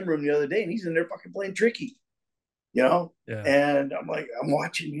into the game room the other day and he's in there fucking playing Tricky, and I'm like, I'm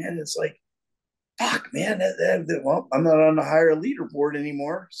watching it. And it's like, fuck, man. Well, I'm not on the higher leaderboard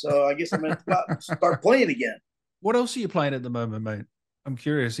anymore. So I guess I'm going to start playing again. What else are you playing at the moment, mate? I'm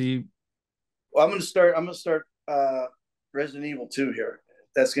curious. Well, I'm going to start Resident Evil 2 here.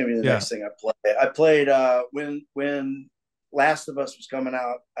 That's going to be the next thing I play. I played when Last of Us was coming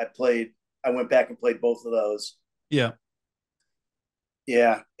out. I went back and played both of those. Yeah.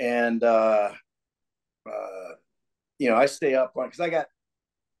 Yeah, and I stay up on because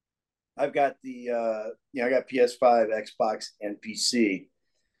I got PS5, Xbox, and PC,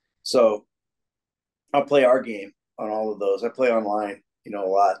 so I'll play our game on all of those. I play online, a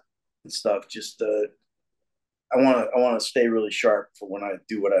lot. and stuff. Just I want to stay really sharp for when I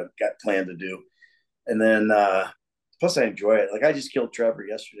do what I've got planned to do. And then plus I enjoy it. Like I just killed Trevor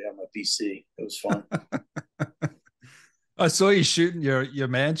yesterday on my PC. It was fun. I saw you shooting your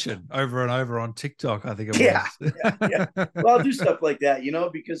mansion over and over on TikTok, I think it was. Yeah. Well, I'll do stuff like that,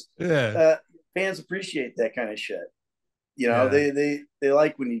 because fans appreciate that kind of shit. They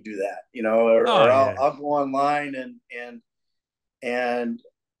like when you do that, or I'll go online and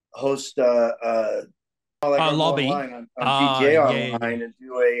host I'll lobby go online on GTA Online and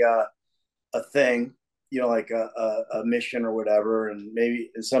do a thing, like a mission or whatever, and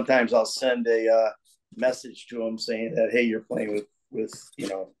sometimes I'll send a message to them saying that, hey, you're playing with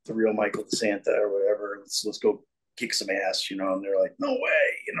the real Michael DeSanta or whatever. Let's go kick some ass, and they're like, no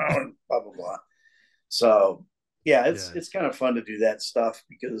way, and blah blah blah. So yeah, it's kind of fun to do that stuff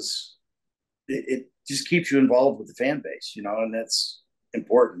because it just keeps you involved with the fan base, and that's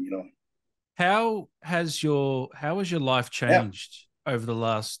important, How has your life changed over the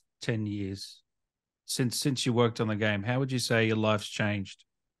last 10 years since you worked on the game? How would you say your life's changed?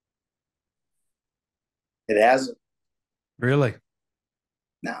 It hasn't. Really?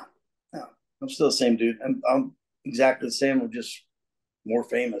 No. I'm still the same dude. I'm exactly the same. I'm just more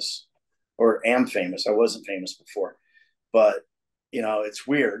famous, or am famous. I wasn't famous before, but it's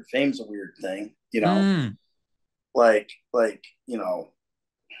weird. Fame's a weird thing, like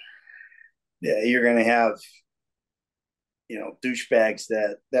yeah, you're gonna have douchebags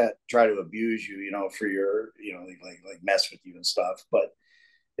that try to abuse you, for your like mess with you and stuff. But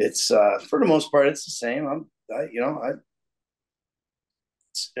it's for the most part it's the same.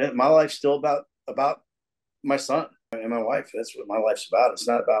 My life's still about my son and my wife. That's what my life's about. It's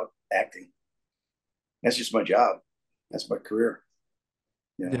not about acting. That's just my job. That's my career.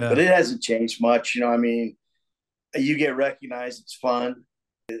 But it hasn't changed much. You get recognized. It's fun.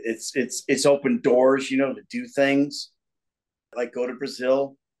 It's opened doors, to do things like go to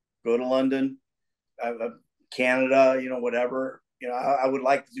Brazil, go to London, Canada, whatever. I would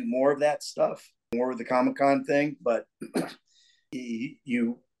like to do more of that stuff, more of the Comic-Con thing, but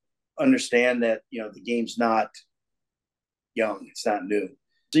you understand that, the game's not young. It's not new.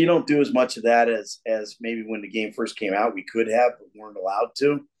 So you don't do as much of that as maybe when the game first came out, we could have, but weren't allowed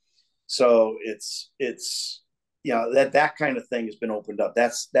to. So it's that kind of thing has been opened up.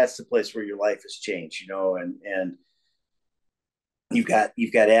 That's the place where your life has changed, and you've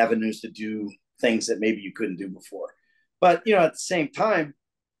got avenues to do things that maybe you couldn't do before. But at the same time,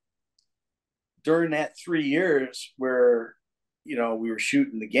 during that 3 years where we were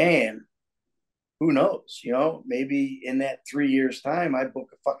shooting the game, who knows? Maybe in that 3 years time, I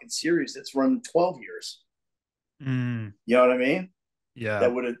book a fucking series that's run 12 years. You know what I mean? Yeah.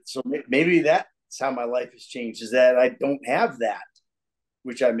 That would have. So maybe that's how my life has changed, is that I don't have that,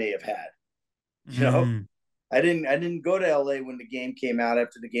 which I may have had. I didn't go to LA when the game came out.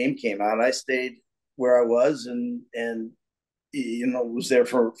 After the game came out, I stayed where I was and was there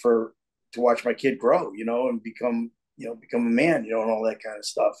to watch my kid grow, and become a man, and all that kind of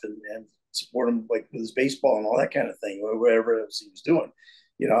stuff, and support him like with his baseball and all that kind of thing, whatever else he was doing.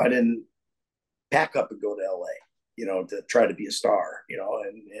 I didn't pack up and go to LA, to try to be a star,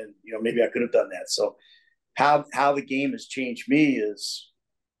 and maybe I could have done that. So how the game has changed me is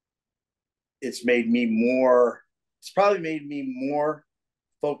it's probably made me more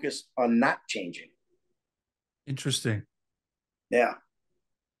focused on not changing. Interesting. Yeah.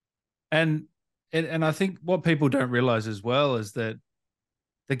 And I think what people don't realize as well is that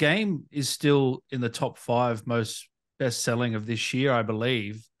the game is still in the top 5 most best selling of this year, I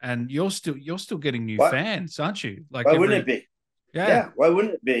believe. And you're still getting new fans, aren't you? Like, why wouldn't it be? Yeah. Why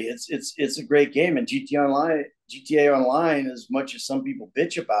wouldn't it be? It's a great game. And GTA Online, as much as some people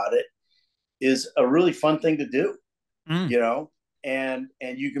bitch about it, is a really fun thing to do. And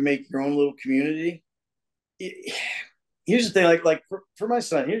you can make your own little community. Here's the thing, like for my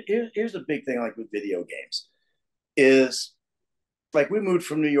son, here's the big thing, like with video games, is like we moved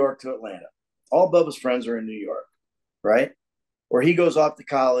from New York to Atlanta. All Bubba's friends are in New York, right? Or he goes off to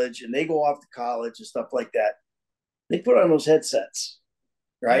college and they go off to college and stuff like that. They put on those headsets,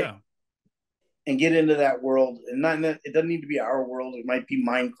 right? Yeah. And get into that world. And it doesn't need to be our world. It might be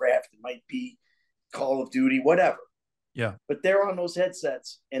Minecraft. It might be Call of Duty, whatever. Yeah. But they're on those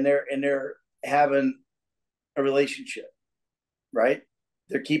headsets and they're having a relationship, right?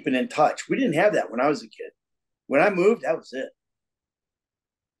 They're keeping in touch. We didn't have that when I was a kid. When I moved, that was it.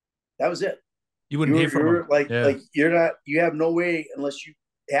 That was it. You wouldn't hear from them. Like you have no way, unless you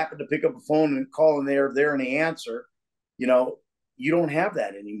happen to pick up a phone and call and they're there and they answer, you don't have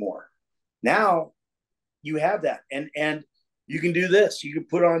that anymore. Now you have that. And you can do this. You can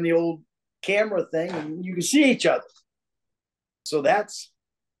put on the old camera thing and you can see each other. So that's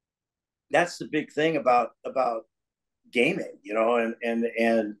the big thing about gaming, you know, and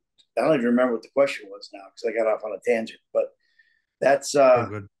I don't even remember what the question was now because I got off on a tangent, but that's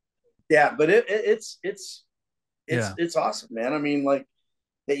good. Yeah, but it's awesome, man. I mean, like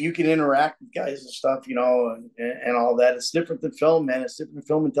that you can interact with guys and stuff, you know, and all that. It's different than film, man. It's different than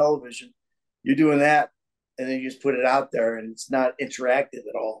film and television. You're doing that, and then you just put it out there, and it's not interactive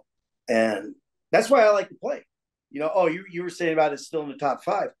at all. And that's why I like to play. You know, oh, you were saying about it's still in the top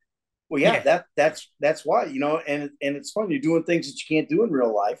 5. Well, yeah. That's why, you know, and it's fun. You're doing things that you can't do in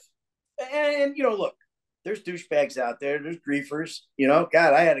real life. And you know, look, there's douchebags out there. There's griefers. You know,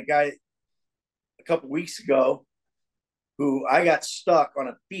 God, I had a guy a couple weeks ago who I got stuck on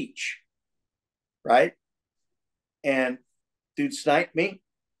a beach, right? And dude sniped me.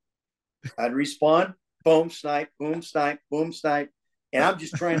 I'd respawn, boom, snipe, boom, snipe, boom, snipe. And I'm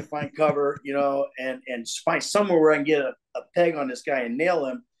just trying to find cover, you know, and find somewhere where I can get a peg on this guy and nail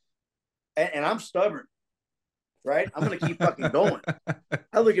him. And I'm stubborn, right? I'm going to keep fucking going.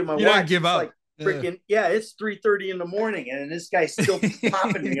 I look at my watch. Don't give up. Like freaking, it's 3:30 in the morning. And this guy's still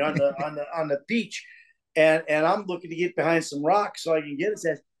popping me on the beach. And I'm looking to get behind some rocks so I can get his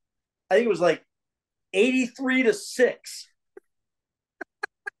ass. I think it was like 83-6.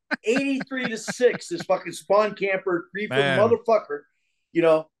 83-6. This fucking spawn camper, griefer motherfucker, you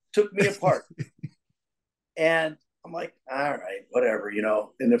know, took me apart. And I'm like, all right, whatever, you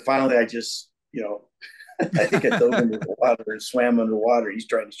know. And then finally I just, you know, I think I dove into the water and swam underwater. He's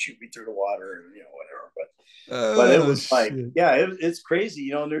trying to shoot me through the water and, you know, whatever. But it was like, it's crazy,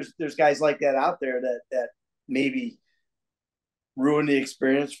 you know, and there's guys like that out there that maybe ruin the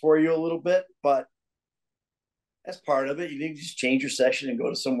experience for you a little bit, but that's part of it. You need to just change your session and go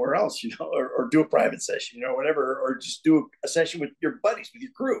to somewhere else, you know, or do a private session, you know, whatever, or just do a session with your buddies, with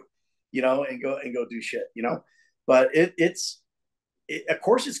your crew, you know, and go do shit, you know. But it's of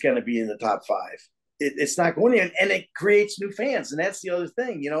course it's going to be in the top 5. It's not going in, and it creates new fans, and that's the other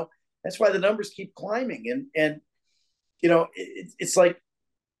thing, you know. That's why the numbers keep climbing, and you know, it's like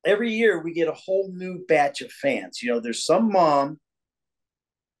every year we get a whole new batch of fans. You know, there's some mom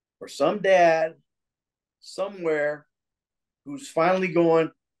or some dad somewhere who's finally going,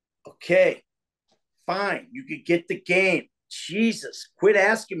 okay, fine, you could get the game. Jesus, quit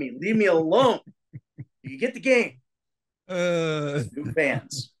asking me, leave me alone. You can get the game. New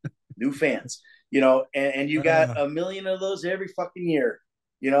fans, you know, and you got a million of those every fucking year,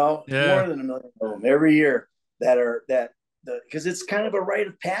 you know, more than a million of them every year because it's kind of a rite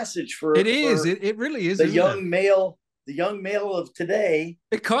of passage for it really is the young male of today.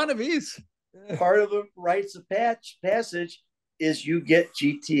 It kind of is. Part of the rites of passage is you get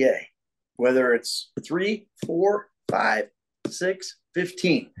GTA, whether it's 3, 4, 5, 6,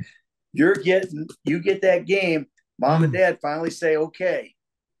 15. You get that game. Mom and dad finally say okay.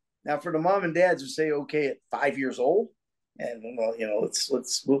 Now, for the mom and dads who say okay at 5 years old, and well, you know,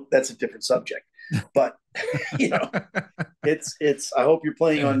 that's a different subject. But you know, it's. I hope you're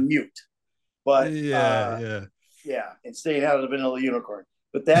playing on mute. But and staying out of the vanilla unicorn.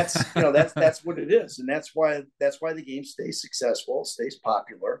 But that's, you know, that's what it is, and that's why the game stays successful, stays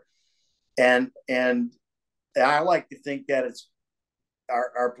popular, and I like to think that it's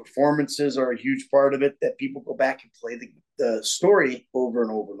our performances are a huge part of it. That people go back and play the story over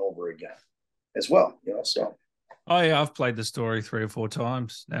and over and over again, as well. You know, so. Oh yeah, I've played the story 3 or 4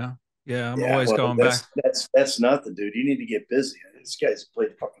 times now. Yeah, I'm always going back. That's nothing, dude. You need to get busy. This guy's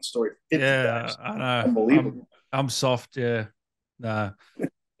played the fucking story 50 times. I know. Unbelievable. I'm soft. Yeah. No.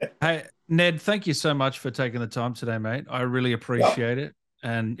 Hey, Ned, thank you so much for taking the time today, mate. I really appreciate it.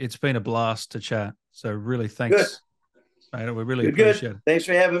 And it's been a blast to chat. So really thanks. Good. Mate, we really appreciate it. Thanks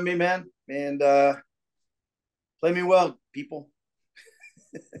for having me, man. And play me well, people.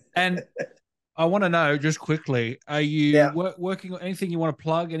 And I want to know just quickly, are you working on anything you want to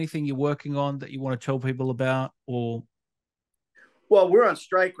plug, anything you're working on that you want to tell people about? Or well, we're on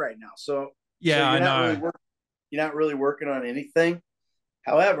strike right now. So I know. You're not really working on anything.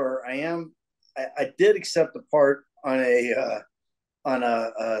 However, I did accept a part on a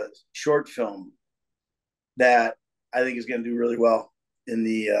short film that I think is going to do really well in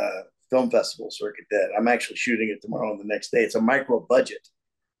the film festival circuit. That I'm actually shooting it tomorrow and the next day. It's a micro budget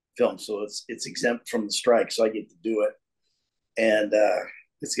film, so it's exempt from the strike, so I get to do it, and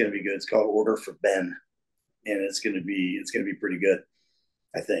it's going to be good. It's called Order for Ben, and it's going to be pretty good,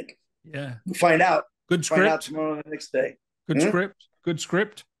 I think. Yeah, we'll find out. Good script. Find out tomorrow and the next day. Good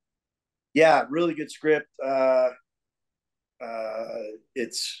script. Yeah, really good script.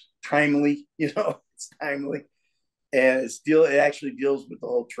 It's timely, you know. It's timely. and it actually deals with the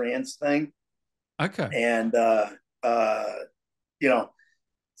whole trans thing. Okay. And you know,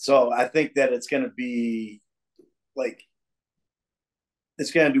 so I think that it's going to be like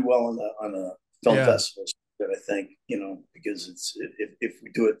it's going to do well on the film festivals. That I think, because it's if we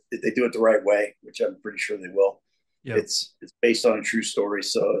do it, if they do it the right way, which I'm pretty sure they will. Yep. It's based on a true story,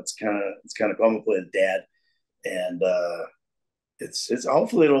 so it's kind of I'm gonna play the dad, and it's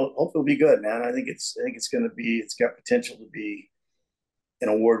hopefully it'll be good, man. I think it's got potential to be an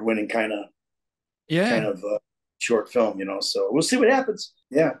award-winning kind of short film, So we'll see what happens.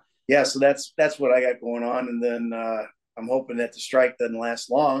 Yeah. So that's what I got going on, and then I'm hoping that the strike doesn't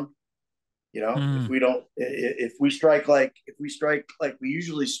last long. If we strike like we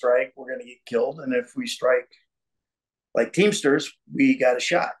usually strike, we're going to get killed, and if we strike like Teamsters, we got a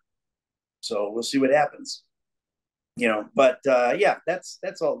shot. So we'll see what happens. But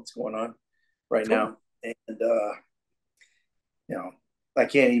that's all that's going on right now, and I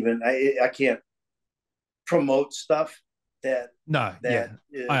can't promote stuff that. No,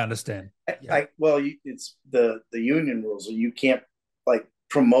 I understand. It's the union rules. You can't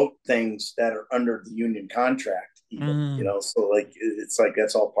promote things that are under the union contract, even, so it's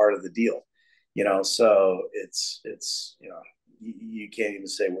that's all part of the deal, so it's you can't even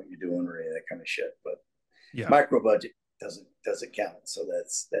say what you're doing or any of that kind of shit, but micro budget doesn't count, so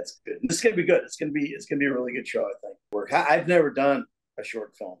that's good. This is gonna be good. It's gonna be a really good show, I think. I've never done a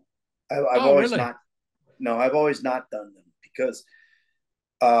short film. I've always really? I've always not done them because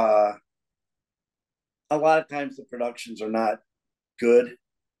a lot of times the productions are not good,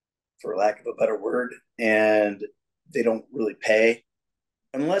 for lack of a better word, and they don't really pay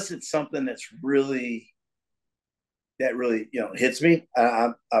unless it's something that really hits me.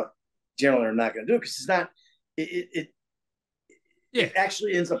 I generally am not going to do it because it's not. It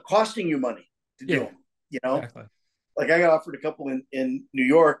actually ends up costing you money to do them. Exactly. Like I got offered a couple in New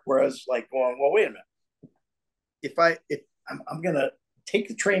York where I was like going, well, wait a minute. If I'm going to take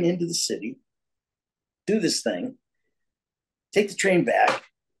the train into the city, do this thing, take the train back,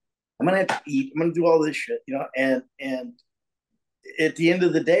 I'm going to have to eat, I'm going to do all this shit, and at the end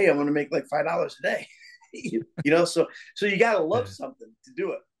of the day, I'm going to make like $5 a day, so you got to love something to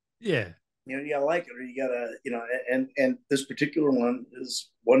do it. Yeah. You got to like it, or you got to, and this particular one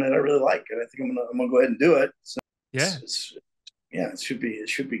is one that I really like. And I think I'm going to go ahead and do it. So it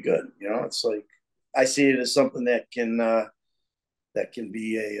should be good. It's like, I see it as something that can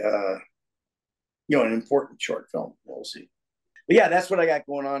be an important short film. We'll see. But yeah, that's what I got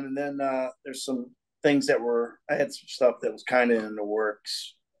going on. And then there's some things I had some stuff that was kind of in the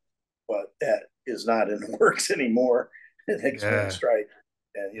works, but that is not in the works anymore. I think it's been a strike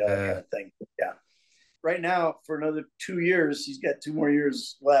and that kind of thing. Yeah. Right now, for another 2 years, he's got 2 more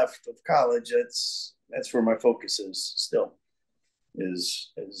years left of college. That's where my focus is still,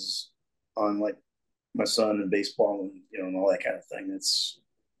 is on like my son and baseball and all that kind of thing. That's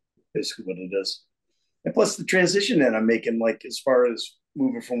basically what it is. And plus the transition that I'm making, like as far as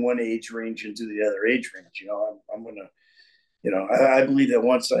moving from one age range into the other age range, I'm gonna, I believe that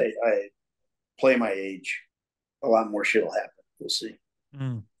once I play my age, a lot more shit will happen. We'll see.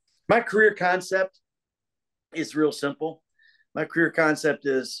 My career concept is real simple. My career concept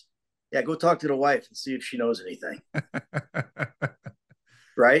is, go talk to the wife and see if she knows anything.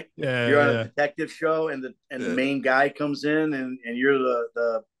 Right? You're on a detective show, and the main guy comes in, and you're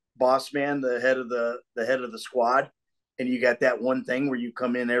the boss man, the head of the squad, and you got that one thing where you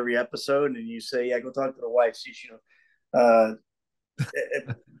come in every episode and you say, go talk to the wife, see if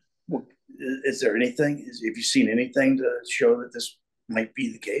is there anything? Have you seen anything to show that this might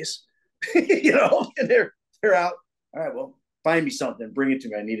be the case? And they're out. All right, well, find me something, bring it to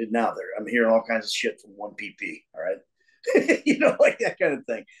me. I need it now. I'm hearing all kinds of shit from 1PP. All right. Like that kind of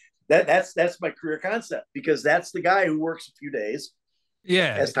thing. That's my career concept, because that's the guy who works a few days,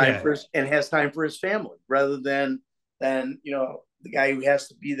 has time for his family, rather than the guy who has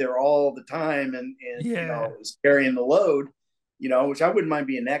to be there all the time and is carrying the load, which I wouldn't mind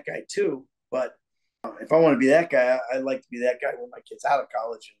being that guy too. But if I want to be that guy, I'd like to be that guy when my kid's out of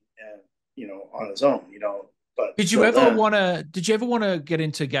college and on his own, But did you ever want to get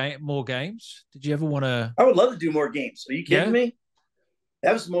into more games? Did you ever want to? I would love to do more games. Are you kidding me?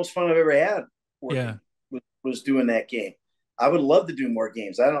 That was the most fun I've ever had. Was doing that game. I would love to do more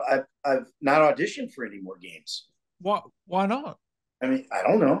games. I've not auditioned for any more games. Why not? I mean, I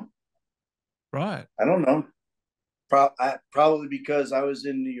don't know. Right. I don't know. Probably because I was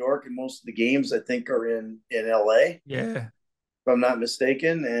in New York, and most of the games I think are in LA. Yeah. If I'm not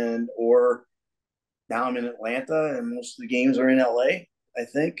mistaken, or now I'm in Atlanta, and most of the games are in LA, I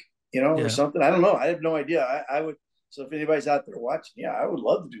think, or something. I don't know. I have no idea. So if anybody's out there watching, yeah, I would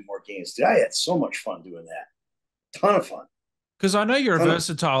love to do more games. Dude, I had so much fun doing that. Ton of fun. Because I know you're a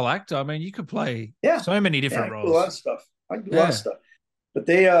versatile actor. I mean, you could play so many different roles. I do a lot of stuff. I do a lot of stuff. But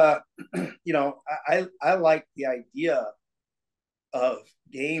they, you know, I like the idea of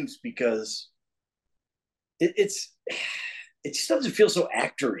games because it just doesn't feel so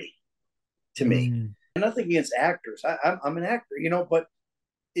actory to me. Nothing against actors. I'm an actor, you know, but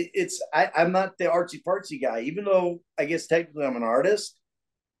I'm not the artsy fartsy guy. Even though I guess technically I'm an artist,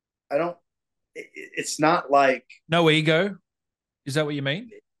 I don't. It's not like no ego. Is that what you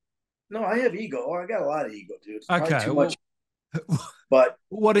mean? No, I have ego. I got a lot of ego, dude. It's okay, too much. But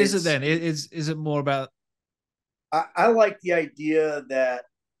what is it then? Is it more about? I like the idea that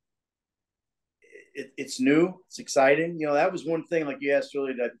it's new, it's exciting. You know, that was one thing. Like you asked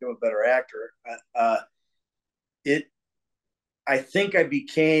earlier, to become a better actor. I think I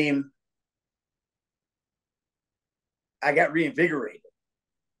got reinvigorated.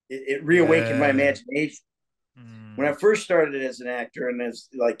 It reawakened my imagination. When I first started as an actor, and as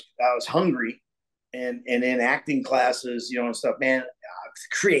like I was hungry, and in acting classes, you know, and stuff, man,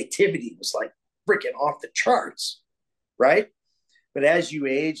 creativity was like freaking off the charts, right? But as you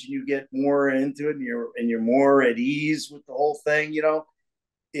age and you get more into it, and you're more at ease with the whole thing, you know,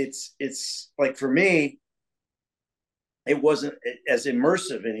 it's like for me, it wasn't as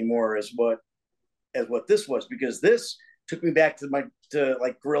immersive anymore as what this was, because this took me back to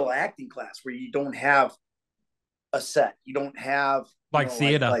like guerrilla acting class where you don't have a set, you don't have like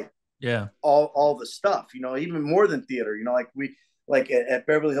theater, like yeah, all the stuff, you know, even more than theater, you know, like at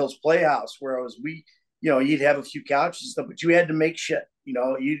Beverly Hills Playhouse where you know, you'd have a few couches and stuff, but you had to make shit, you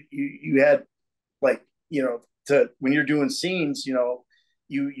know, you had like, you know, when you're doing scenes, you know,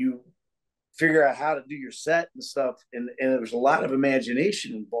 you figure out how to do your set and stuff, and there was a lot of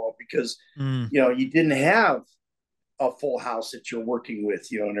imagination involved because you know, you didn't have a full house that you're working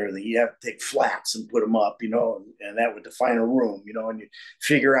with, you know, and everything. You have to take flats and put them up, you know, and that would define a room, you know, and you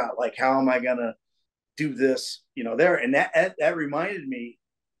figure out like, how am I gonna do this, you know, there. And that reminded me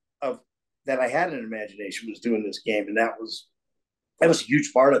of that I had an imagination, was doing this game, and that was a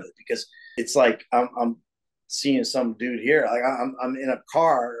huge part of it, because it's like I'm seeing some dude here, like I'm in a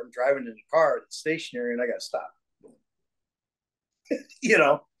car, I'm driving in a car that's stationary, and I gotta stop, you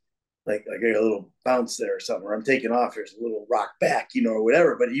know, like I get a little bounce there or something, or I'm taking off, there's a little rock back, you know, or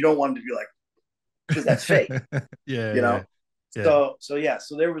whatever. But you don't want it to be like, because that's fake, yeah, you know. Yeah.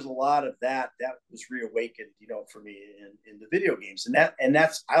 So there was a lot of that was reawakened, you know, for me in the video games, and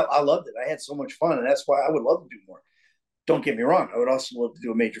that's I loved it. I had so much fun, and that's why I would love to do more. Don't get me wrong, I would also love to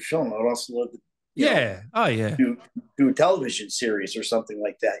do a major film. I would also love to, do a television series or something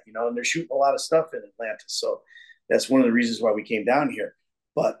like that, you know. And they're shooting a lot of stuff in Atlanta, so that's one of the reasons why we came down here.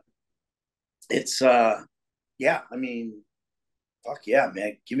 But it's yeah, I mean, fuck yeah,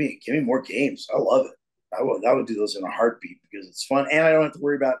 man, give me more games. I love it. I would do those in a heartbeat, because it's fun, and I don't have to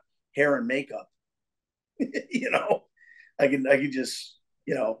worry about hair and makeup. You know, I can just,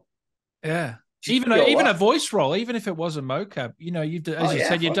 you know, even a voice role, even if it was a mocap, you know, as you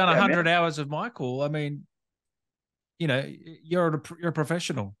said, you've done 100 hours of Michael. I mean, you know, you're a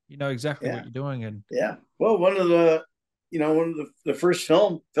professional. You know exactly what you're doing, and well, one of the first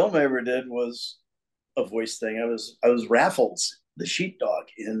film I ever did was a voice thing. I was Raffles, the sheepdog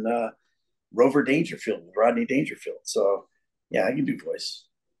in Rover Dangerfield with Rodney Dangerfield. So yeah, I can do voice,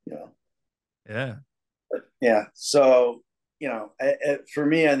 you know. But, so you know, for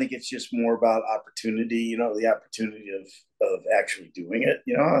me, I think it's just more about opportunity, you know, the opportunity of actually doing it,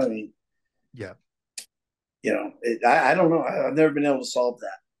 you know. I mean, you know, I don't know, I've never been able to solve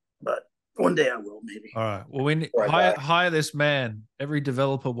that, but one day I will, maybe. All right, well, we need hire this man. Every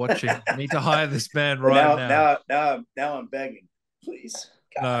developer watching, you need to hire this man right now I'm begging, please.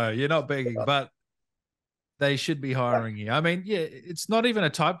 God. No, you're not begging, but they should be hiring you. I mean, yeah, it's not even a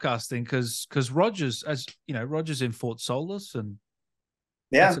typecast thing, because Rogers, as you know, Rogers in Fort Solis, and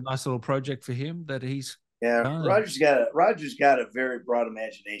that's a nice little project for him that he's done. Rogers got a very broad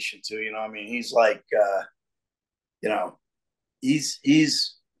imagination too. You know, I mean, he's like, you know,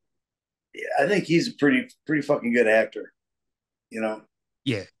 he's I think he's a pretty fucking good actor. You know,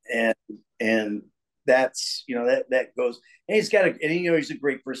 and that's, you know, that goes, and you know, he's a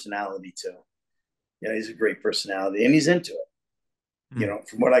great personality too. Yeah, he's a great personality, and he's into it. You know,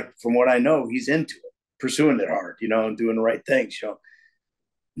 from what I know, he's into it, pursuing it hard, you know, and doing the right things. You know,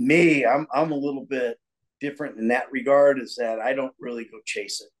 me, I'm a little bit different in that regard, is that I don't really go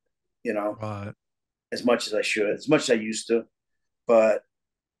chase it, you know, as much as I should, as much as I used to. But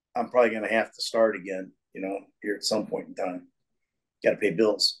I'm probably going to have to start again, you know, here at some point in time. Got to pay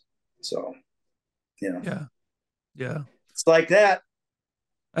bills, so, you know. Yeah. It's like that.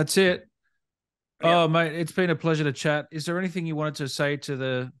 That's it. Yeah. Oh, mate, it's been a pleasure to chat. Is there anything you wanted to say to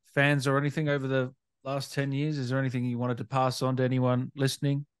the fans or anything over the last 10 years? Is there anything you wanted to pass on to anyone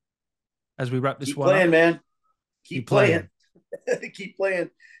listening as we wrap this one playing, up? Man. Keep playing. Keep playing.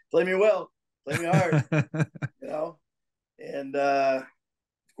 Play me well. Play me hard. And of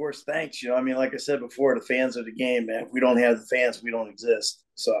course, thanks. I mean, like I said before, the fans are the game, man. If we don't have the fans, we don't exist.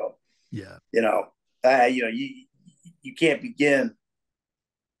 So, yeah, you can't begin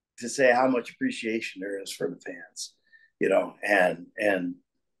to say how much appreciation there is for the fans, and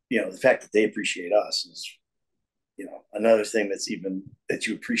the fact that they appreciate us is, another thing that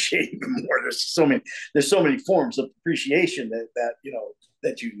you appreciate even more. There's so many forms of appreciation that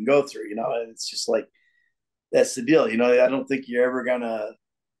you can go through, and it's just like, that's the deal. I don't think you'll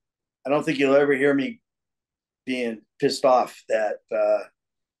ever hear me being pissed off that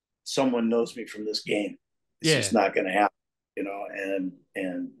someone knows me from this game. It's just not going to happen,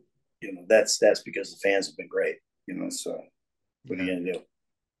 and that's because the fans have been great, so what are you going to do?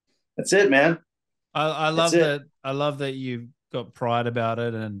 That's it, man. I love that. I love that you've got pride about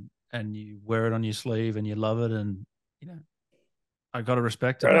it and you wear it on your sleeve and you love it. And, I got to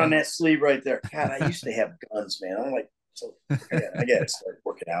respect it. Right on that sleeve right there. God, I used to have guns, man. I'm like, I got to start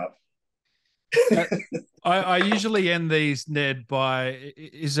working out. I usually end these, Ned, by,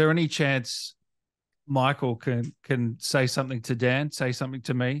 is there any chance Michael can say something to Dan, say something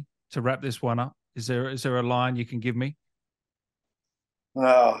to me to wrap this one up? Is there a line you can give me?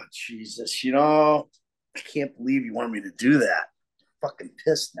 Oh, Jesus. I can't believe you want me to do that. I'm fucking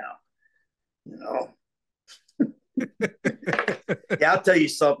pissed now. Yeah, I'll tell you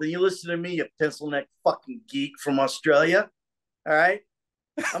something. You listen to me, you pencil neck fucking geek from Australia. All right?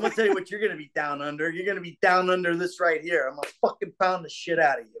 I'm going to tell you what you're going to be down under. You're going to be down under this right here. I'm going to fucking pound the shit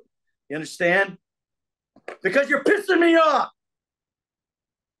out of you. You understand? Because you're pissing me off.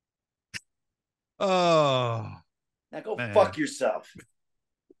 Oh. Now go fuck yourself.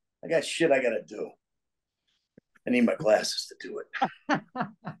 I got shit I got to do. I need my glasses to do it.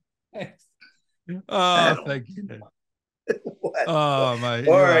 Oh, thank you. What? Oh, mate.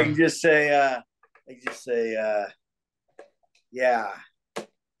 Or I can just say, yeah,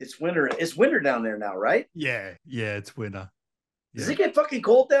 it's winter. It's winter down there now, right? Yeah, it's winter. Yeah. Does it get fucking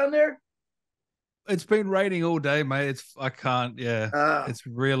cold down there? It's been raining all day, mate. I can't. Yeah, it's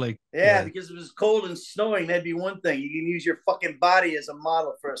really. Yeah, because if it was cold and snowing, that'd be one thing. You can use your fucking body as a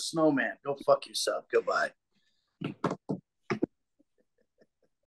model for a snowman. Go fuck yourself. Goodbye.